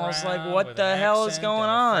came And I was like, around what with the an hell is accent going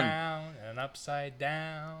and a on? frown and an upside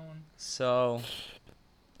down. So,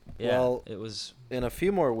 yeah, Well- it was. in a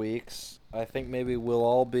few more weeks, I think maybe we'll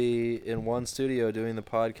all be in one studio doing the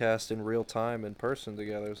podcast in real time in person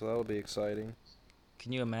together, so that'll be exciting.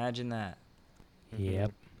 Can you imagine that?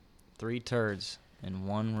 Yep. 3 turds in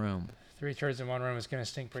one room. 3 turds in one room is gonna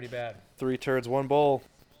stink pretty bad. 3 turds, 1 bowl.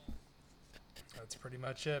 That's pretty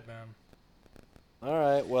much it, man. All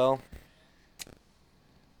right, well,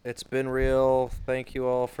 it's been real. Thank you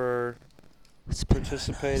all for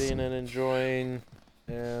participating and enjoying,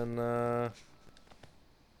 and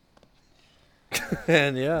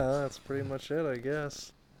and yeah, that's pretty much it, I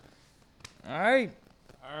guess. All right.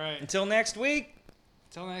 All right. Until next week.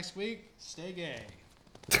 Until next week, stay gay.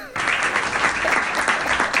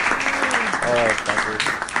 All right,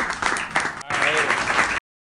 fuckers.